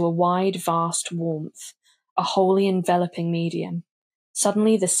myself into a wide, vast warmth, a wholly enveloping medium.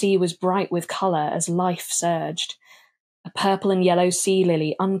 Suddenly the sea was bright with colour as life surged. A purple and yellow sea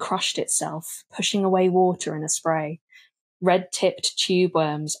lily uncrushed itself, pushing away water in a spray. Red-tipped tube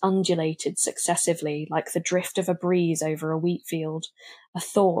worms undulated successively like the drift of a breeze over a wheat field, a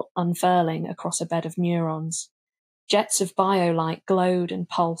thought unfurling across a bed of neurons. Jets of biolight glowed and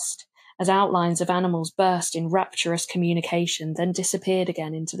pulsed as outlines of animals burst in rapturous communication, then disappeared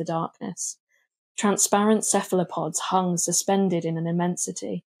again into the darkness. Transparent cephalopods hung suspended in an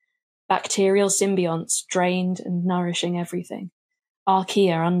immensity. Bacterial symbionts drained and nourishing everything.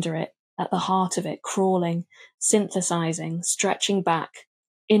 Archaea under it, at the heart of it, crawling, synthesizing, stretching back,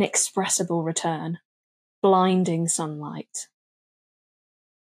 inexpressible return. Blinding sunlight.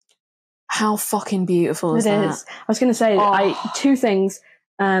 How fucking beautiful is that? It is. I was going to say, two things.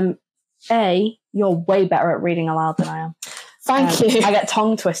 A, you're way better at reading aloud than I am. Thank you. I get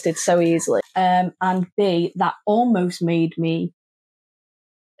tongue twisted so easily. And B, that almost made me...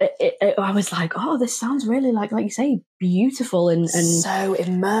 I was like, oh, this sounds really like you say, beautiful and so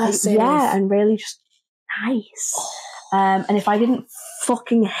immersive. Yeah, and really just nice. And if I didn't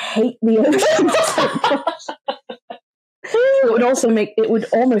fucking hate the ocean, it would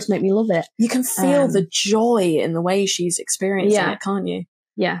almost make me love it. You can feel the joy in the way she's experiencing it, can't you?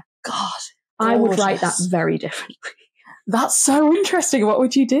 Yeah. God, gorgeous. I would write that very differently. That's so interesting. What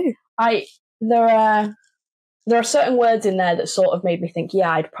would you do? There are certain words in there that sort of made me think,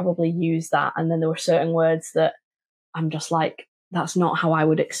 yeah, I'd probably use that. And then there were certain words that I'm just like, that's not how I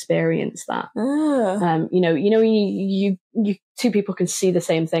would experience that. You two people can see the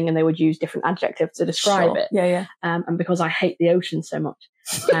same thing and they would use different adjectives to describe it. Yeah. And because I hate the ocean so much,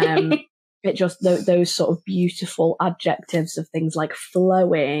 it just, those sort of beautiful adjectives of things like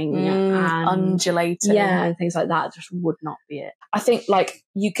flowing and undulating. Yeah, and things like that just would not be it. I think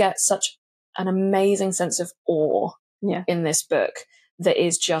you get such an amazing sense of awe in this book that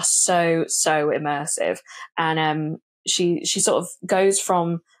is just so immersive. And she sort of goes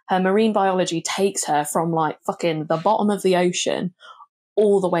from, her marine biology takes her from fucking the bottom of the ocean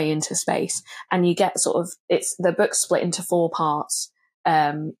all the way into space, and you get sort of, it's the book's split into 4 parts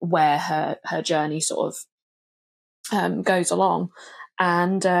where her journey sort of goes along,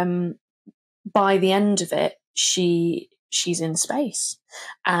 and by the end of it she's in space.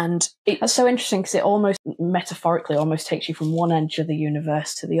 And that's so interesting because it almost metaphorically almost takes you from one edge of the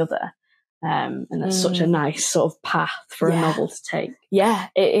universe to the other. And that's such a nice sort of path for a novel to take. Yeah,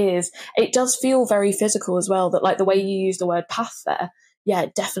 it is. It does feel very physical as well, that the way you use the word path there, yeah,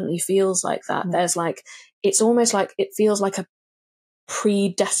 it definitely feels like that. There's it's almost like it feels like a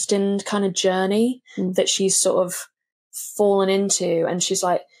predestined kind of journey that she's sort of fallen into, and she's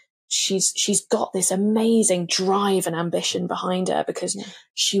like, she's got this amazing drive and ambition behind her because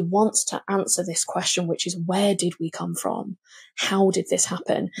she wants to answer this question, which is, where did we come from? How did this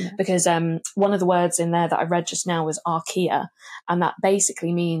happen? Because one of the words in there that I read just now was archaea, and that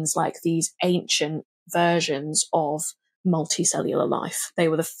basically means like these ancient versions of multicellular life. They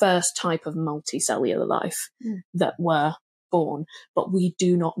were the first type of multicellular life that were born, but we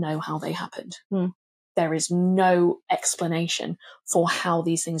do not know how they happened. There is no explanation for how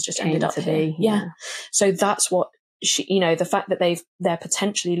these things just ended up here. So that's what she, you know, the fact that they're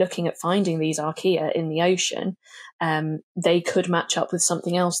potentially looking at finding these archaea in the ocean, they could match up with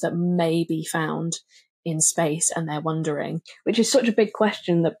something else that may be found in space, and they're wondering, which is such a big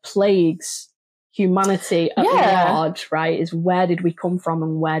question that plagues humanity at large, right? Is where did we come from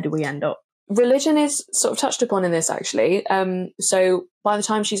and where do we end up? Religion is sort of touched upon in this, actually. So by the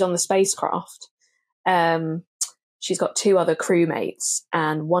time she's on the spacecraft, she's got 2 other crewmates,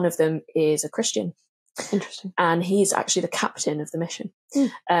 and one of them is a Christian. Interesting. And he's actually the captain of the mission.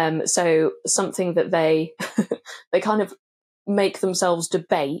 So something that they kind of make themselves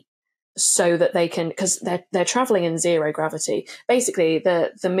debate so that they can, because they're traveling in zero gravity. Basically,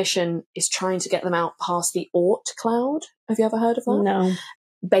 the mission is trying to get them out past the Oort cloud. Have you ever heard of that? No.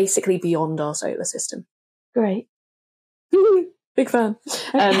 Basically beyond our solar system. Great. Big fan.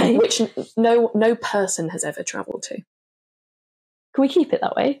 Okay. Which no person has ever travelled to. Can we keep it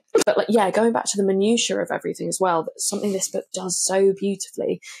that way? But like, yeah, going back to the minutiae of everything as well, something this book does so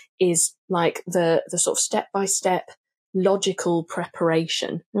beautifully is like the sort of step-by-step logical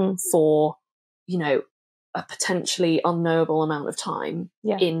preparation for, you know, a potentially unknowable amount of time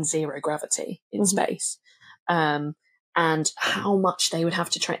in zero gravity in space. And how much they would have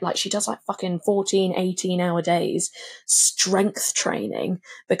to train. Like, she does like fucking 14, 18-hour days strength training,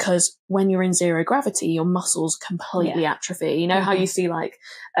 because when you're in zero gravity, your muscles completely atrophy. You know how you see like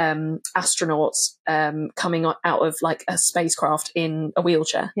astronauts coming out of like a spacecraft in a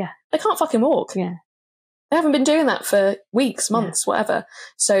wheelchair? Yeah. They can't fucking walk. Yeah. They haven't been doing that for weeks, months, whatever.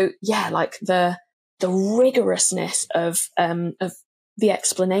 So yeah, like the rigorousness of the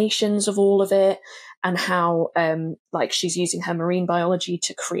explanations of all of it, and how like she's using her marine biology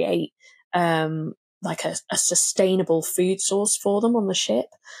to create like a sustainable food source for them on the ship.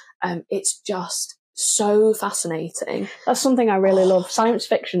 It's just so fascinating. That's something I really love. Science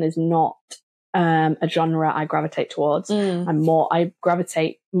fiction is not a genre I gravitate towards. I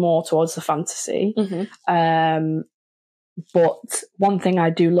gravitate more towards the fantasy. But one thing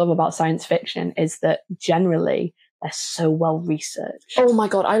I do love about science fiction is that generally they're so well researched. Oh my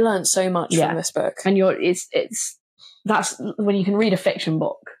God, I learned so much from this book. And that's when you can read a fiction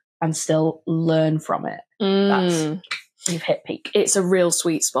book and still learn from it. You've hit peak. It's a real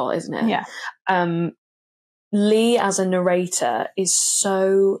sweet spot, isn't it? Yeah. Lee as a narrator is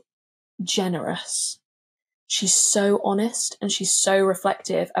so generous. She's so honest, and she's so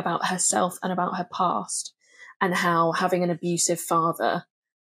reflective about herself and about her past, and how having an abusive father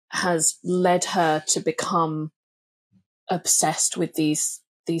has led her to become obsessed with these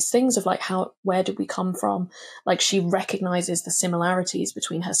things of like, where did we come from? Like, she recognizes the similarities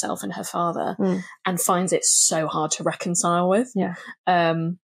between herself and her father and finds it so hard to reconcile with.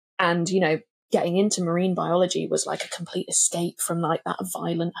 And you know, getting into marine biology was like a complete escape from like that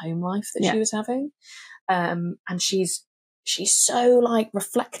violent home life that she was having. And she's so like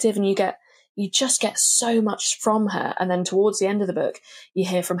reflective, and you just get so much from her. And then towards the end of the book, you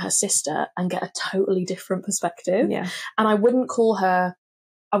hear from her sister and get a totally different perspective. Yeah. And I wouldn't call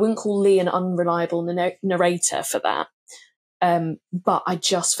Lee an unreliable narrator for that. But I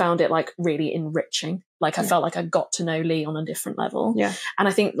just found it like really enriching. Like, I felt like I got to know Lee on a different level. Yeah. And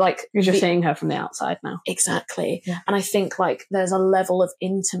I think like, you're just seeing her from the outside now. Exactly. Yeah. And I think like there's a level of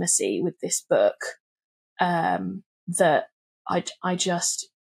intimacy with this book, that I just,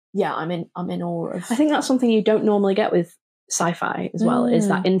 I'm in awe of. I think that's something you don't normally get with sci-fi as well, is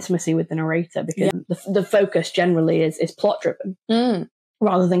that intimacy with the narrator, because the focus generally is plot driven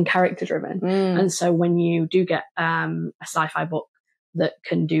rather than character driven. And so when you do get a sci-fi book that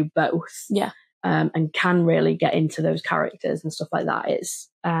can do both, and can really get into those characters and stuff like that, it's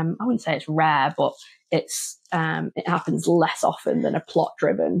I wouldn't say it's rare, but it's it happens less often than a plot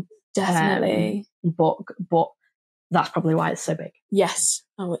driven book, but that's probably why it's so big. Yes.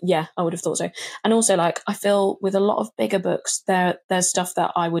 I would have thought so. And also, like, I feel with a lot of bigger books, there's stuff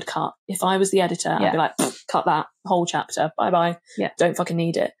that I would cut. If I was the editor, I'd be like, cut that whole chapter. Bye-bye. Yeah. Don't fucking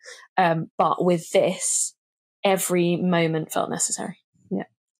need it. But with this, every moment felt necessary. Yeah.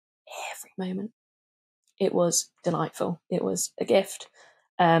 Every moment. It was delightful. It was a gift.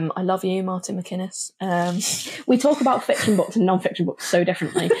 I love you, Martin MacInnes. We talk about fiction books and non-fiction books so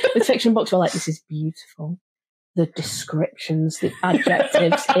differently. With fiction books, we're like, this is beautiful. The descriptions, the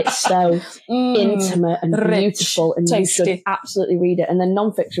adjectives, it's so intimate and beautiful, and tasty. You should absolutely read it. And then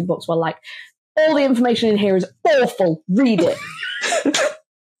non-fiction books were like, all the information in here is awful, read it.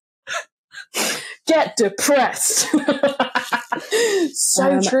 Get depressed.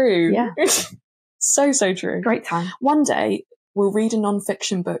 So true. Yeah. So true. Great time. One day, we'll read a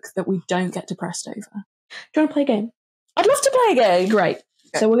non-fiction book that we don't get depressed over. Do you want to play a game? I'd love to play a game. Great.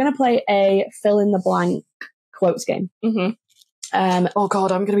 Okay. So we're going to play a fill-in-the-blank quotes game. Mm-hmm. Oh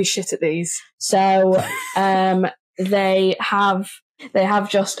God, I'm going to be shit at these. So they have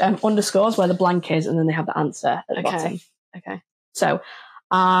just underscores where the blank is, and then they have the answer at the bottom. Okay. So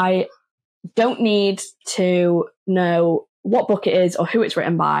I don't need to know what book it is or who it's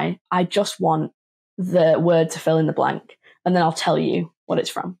written by. I just want the word to fill in the blank, and then I'll tell you what it's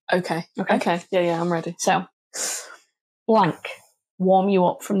from. Okay. Yeah, I'm ready. So, blank warm you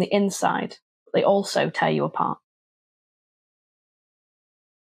up from the inside. They also tear you apart.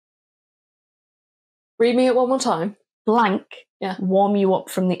 Read me it one more time. Blank warm you up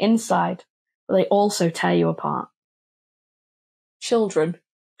from the inside, but they also tear you apart. Children.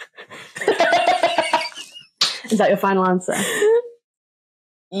 Is that your final answer?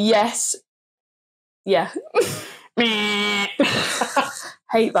 Yes. Yeah.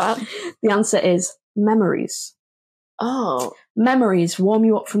 Hate that. The answer is memories. Oh. Memories warm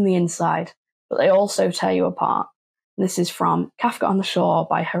you up from the inside, but they also tear you apart. This is from Kafka on the Shore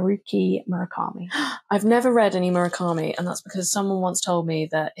by Haruki Murakami. I've never read any Murakami, and that's because someone once told me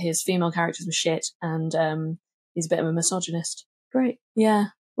that his female characters were shit, and he's a bit of a misogynist. Great. Yeah.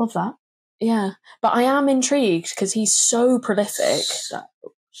 Love that. Yeah. But I am intrigued because he's so prolific.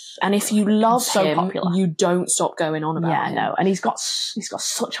 And if you love him, popular. You don't stop going on about him. Yeah, no. And he's got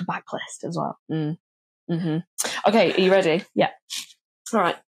such a backlist as well. Mm-hmm. Okay, are you ready? Yeah. All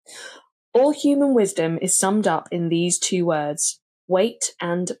right. All human wisdom is summed up in these two words: wait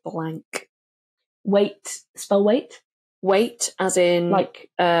and blank. Wait. Spell wait? Wait, as in like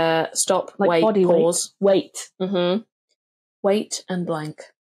stop, like wait, body pause. Wait. Mm-hmm. Wait and blank.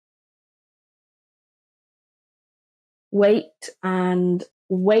 Wait and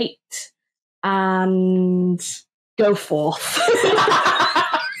go forth.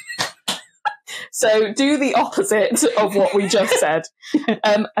 So do the opposite of what we just said.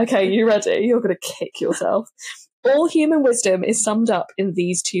 Okay, you ready? You're going to kick yourself. All human wisdom is summed up in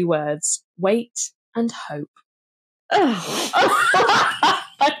these two words: wait and hope. I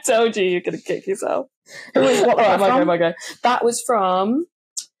told you you're going to kick yourself. My go. That was from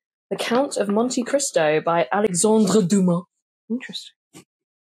The Count of Monte Cristo by Alexandre Dumas. Interesting.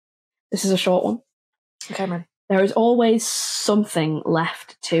 This is a short one. Okay, I'm ready. There is always something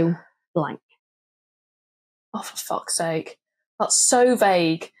left to blank. Oh, for fuck's sake. That's so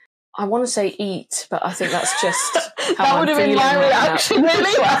vague. I want to say eat, but I think that's just how that would have been my reaction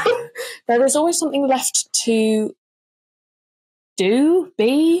really well. There is always something left to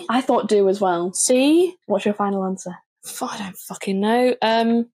be. I thought do as well. See? What's your final answer? I don't fucking know.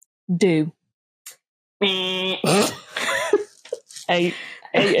 Do. Hate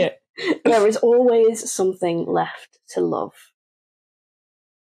it. There is always something left to love.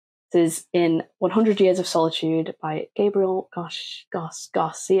 This is in 100 Years of Solitude by Gabriel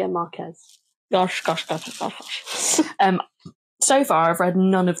Garcia Marquez. Gosh. So far, I've read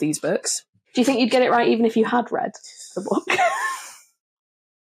none of these books. Do you think you'd get it right even if you had read the book?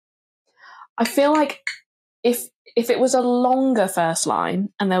 I feel like if it was a longer first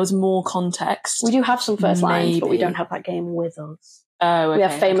line and there was more context... We do have some first lines, but we don't have that game with us. Oh, okay. We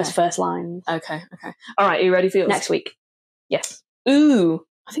have famous first lines. Okay. All right, are you ready for yours? Next week. Yes. Ooh,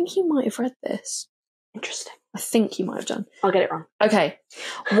 I think you might have read this. Interesting. I think you might have done. I'll get it wrong. Okay.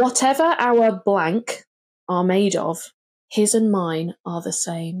 Whatever our blank are made of, his and mine are the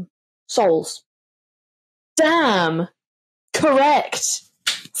same. Souls. Damn! Correct!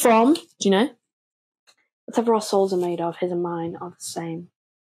 From, do you know? Whatever our souls are made of, his and mine are the same.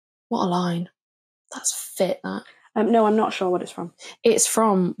 What a line. That's fit, that. No, I'm not sure what it's from. It's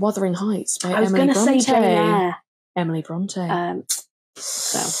from Wuthering Heights by Emily Bronte. I was going to say Jane Eyre. Emily Bronte.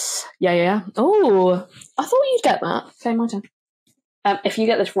 So. Yeah. Oh, I thought you'd get that. Okay, my turn. If you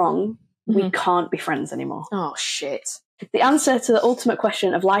get this wrong, we can't be friends anymore. Oh, shit. The answer to the ultimate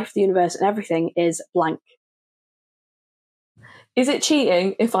question of life, the universe, and everything is blank. Is it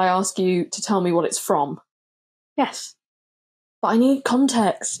cheating if I ask you to tell me what it's from? Yes. But I need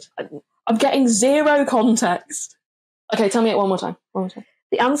context. I'm getting zero context. Okay, tell me it one more time.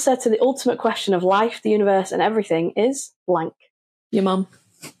 The answer to the ultimate question of life, the universe, and everything is blank. Your mum.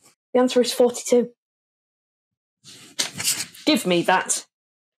 The answer is 42. Give me that.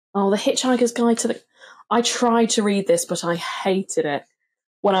 Oh, The Hitchhiker's Guide to the... I tried to read this, but I hated it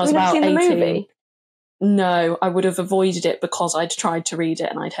when I was about 18. Have you never seen the movie? No, I would have avoided it because I'd tried to read it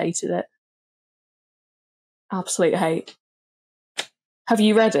and I'd hated it. Absolute hate. Have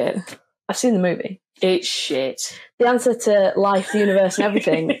you read it? I've seen the movie. It's shit. The answer to life, the universe, and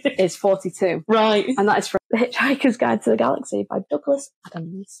everything is 42. Right. And that is from The Hitchhiker's Guide to the Galaxy by Douglas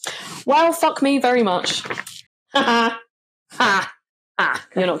Adams. Well, fuck me very much. Ha ha. Ha.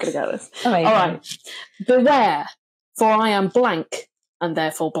 You're not going to get this. Amazing. All right. Beware, for I am blank, and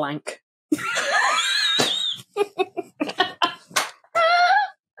therefore blank.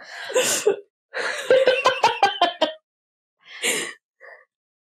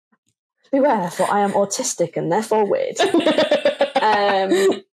 Beware, for I am autistic and therefore weird.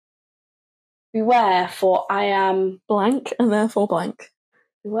 Beware, for I am blank and therefore blank.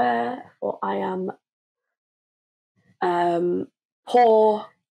 Beware, for I am poor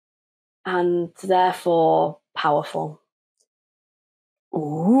and therefore powerful.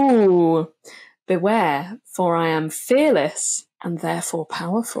 Ooh. Beware, for I am fearless and therefore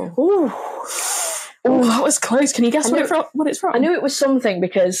powerful. Ooh. Ooh, that was close. Can you guess what it's from? I knew it was something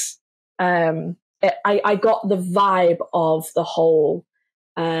because I got the vibe of the whole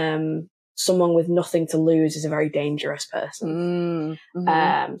someone with nothing to lose is a very dangerous person.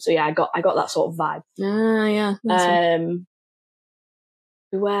 Mm-hmm. So yeah, I got that sort of vibe. Ah, yeah.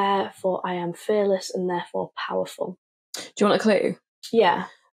 Beware, for I am fearless and therefore powerful. Do you want a clue? Yeah.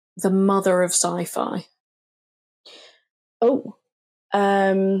 The mother of sci-fi. Oh.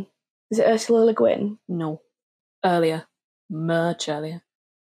 Is it Ursula Le Guin? No. Earlier. Much earlier.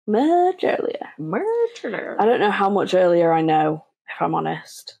 Much earlier. I don't know how much earlier I know, if I'm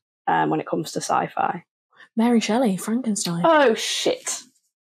honest, when it comes to sci-fi. Mary Shelley, Frankenstein. Oh, shit.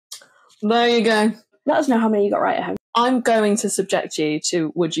 There you go. Let us know how many you got right at home. I'm going to subject you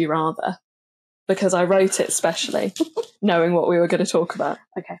to Would You Rather, because I wrote it specially, knowing what we were going to talk about.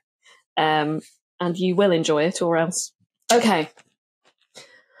 Okay. And you will enjoy it, or else. Okay.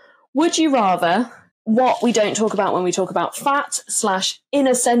 Would you rather what we don't talk about when we talk about Fat/In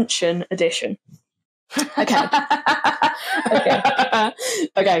Ascension edition? Okay.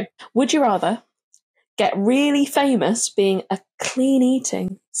 Okay. Would you rather get really famous being a clean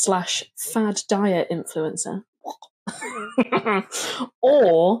eating /fad diet influencer,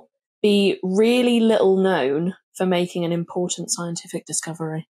 or be really little known for making an important scientific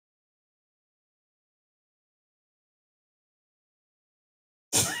discovery?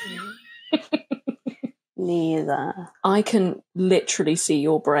 Neither. I can literally see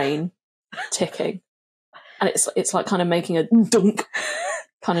your brain ticking, and it's like kind of making a dunk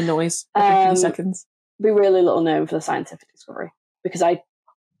kind of noise every few seconds. Be really little known for the scientific discovery, because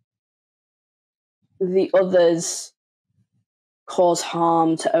the others cause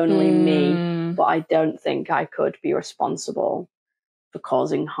harm to only me, but I don't think I could be responsible for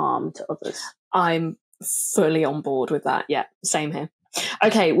causing harm to others. I'm fully on board with that. Yeah, same here.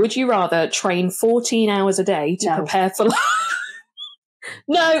 Okay, would you rather train 14 hours a day to prepare for life?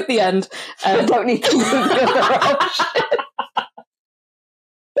 No, the end. I don't need to know the other option.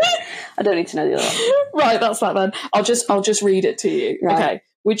 I don't need to know the other option. Right, that's that then. I'll just read it to you. Right. Okay.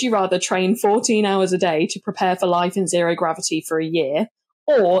 Would you rather train 14 hours a day to prepare for life in zero gravity for a year,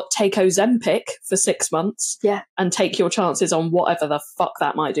 or take Ozempic for 6 months and take your chances on whatever the fuck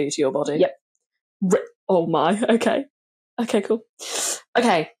that might do to your body? Yep. Oh my, okay. Okay, cool.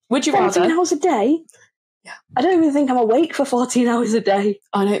 Okay, would you rather... 14 hours a day? Yeah. I don't even think I'm awake for 14 hours a day.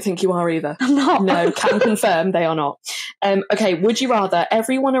 I don't think you are either. I'm not. No, can confirm they are not. Okay, would you rather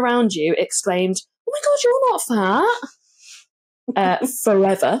everyone around you exclaimed, "Oh my God, you're not fat,"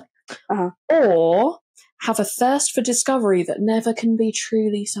 forever, or have a thirst for discovery that never can be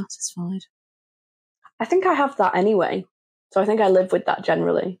truly satisfied? I think I have that anyway. So I think I live with that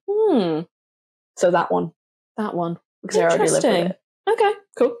generally. So that one. That one. Because I already live with it. Okay,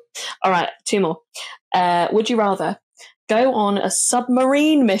 cool. All right, 2 more. Would you rather go on a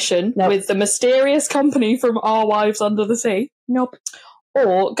submarine mission with the mysterious company from Our Wives Under the Sea? Nope.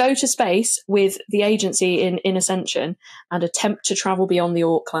 Or go to space with the agency in Ascension and attempt to travel beyond the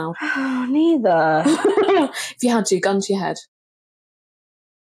Oort cloud? Oh, neither. If you had to, gun to your head.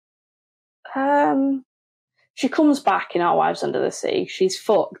 She comes back in Our Wives Under the Sea. She's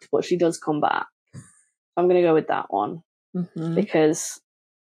fucked, but she does come back. I'm going to go with that one. Because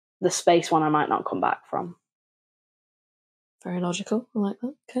the space one I might not come back from. Very logical. I like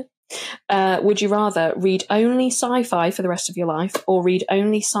that. Okay. Would you rather read only sci-fi for the rest of your life, or read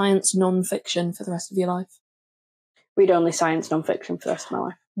only science non-fiction for the rest of your life? Read only science non-fiction for the rest of my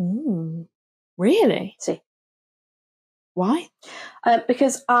life. Really? See. Why?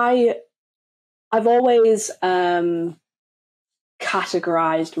 Because I've always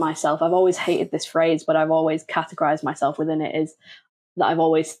categorized myself. I've always hated this phrase, but I've always categorized myself within it is that I've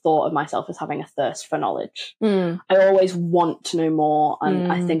always thought of myself as having a thirst for knowledge. I always want to know more,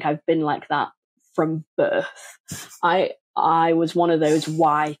 and I think I've been like that from birth. I was one of those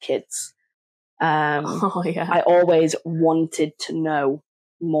why kids. I always wanted to know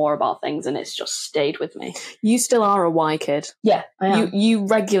more about things, and it's just stayed with me. You still are a why kid. Yeah, I am. You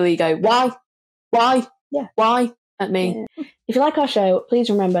regularly go, why? Yeah. Why? At me. Yeah. If you like our show,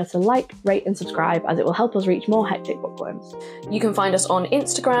 please remember to like, rate and subscribe, as it will help us reach more hectic bookworms. You can find us on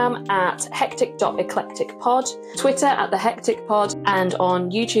Instagram at hectic.eclecticpod, Twitter at the Hectic Pod, and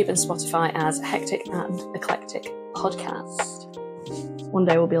on YouTube and Spotify as Hectic and Eclectic Podcast. One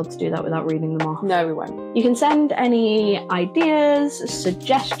day we'll be able to do that without reading them off. No, we won't. You can send any ideas,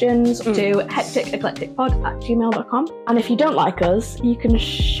 suggestions to hecticeclecticpod@gmail.com. And if you don't like us, you can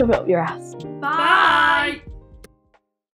shove it up your ass. Bye!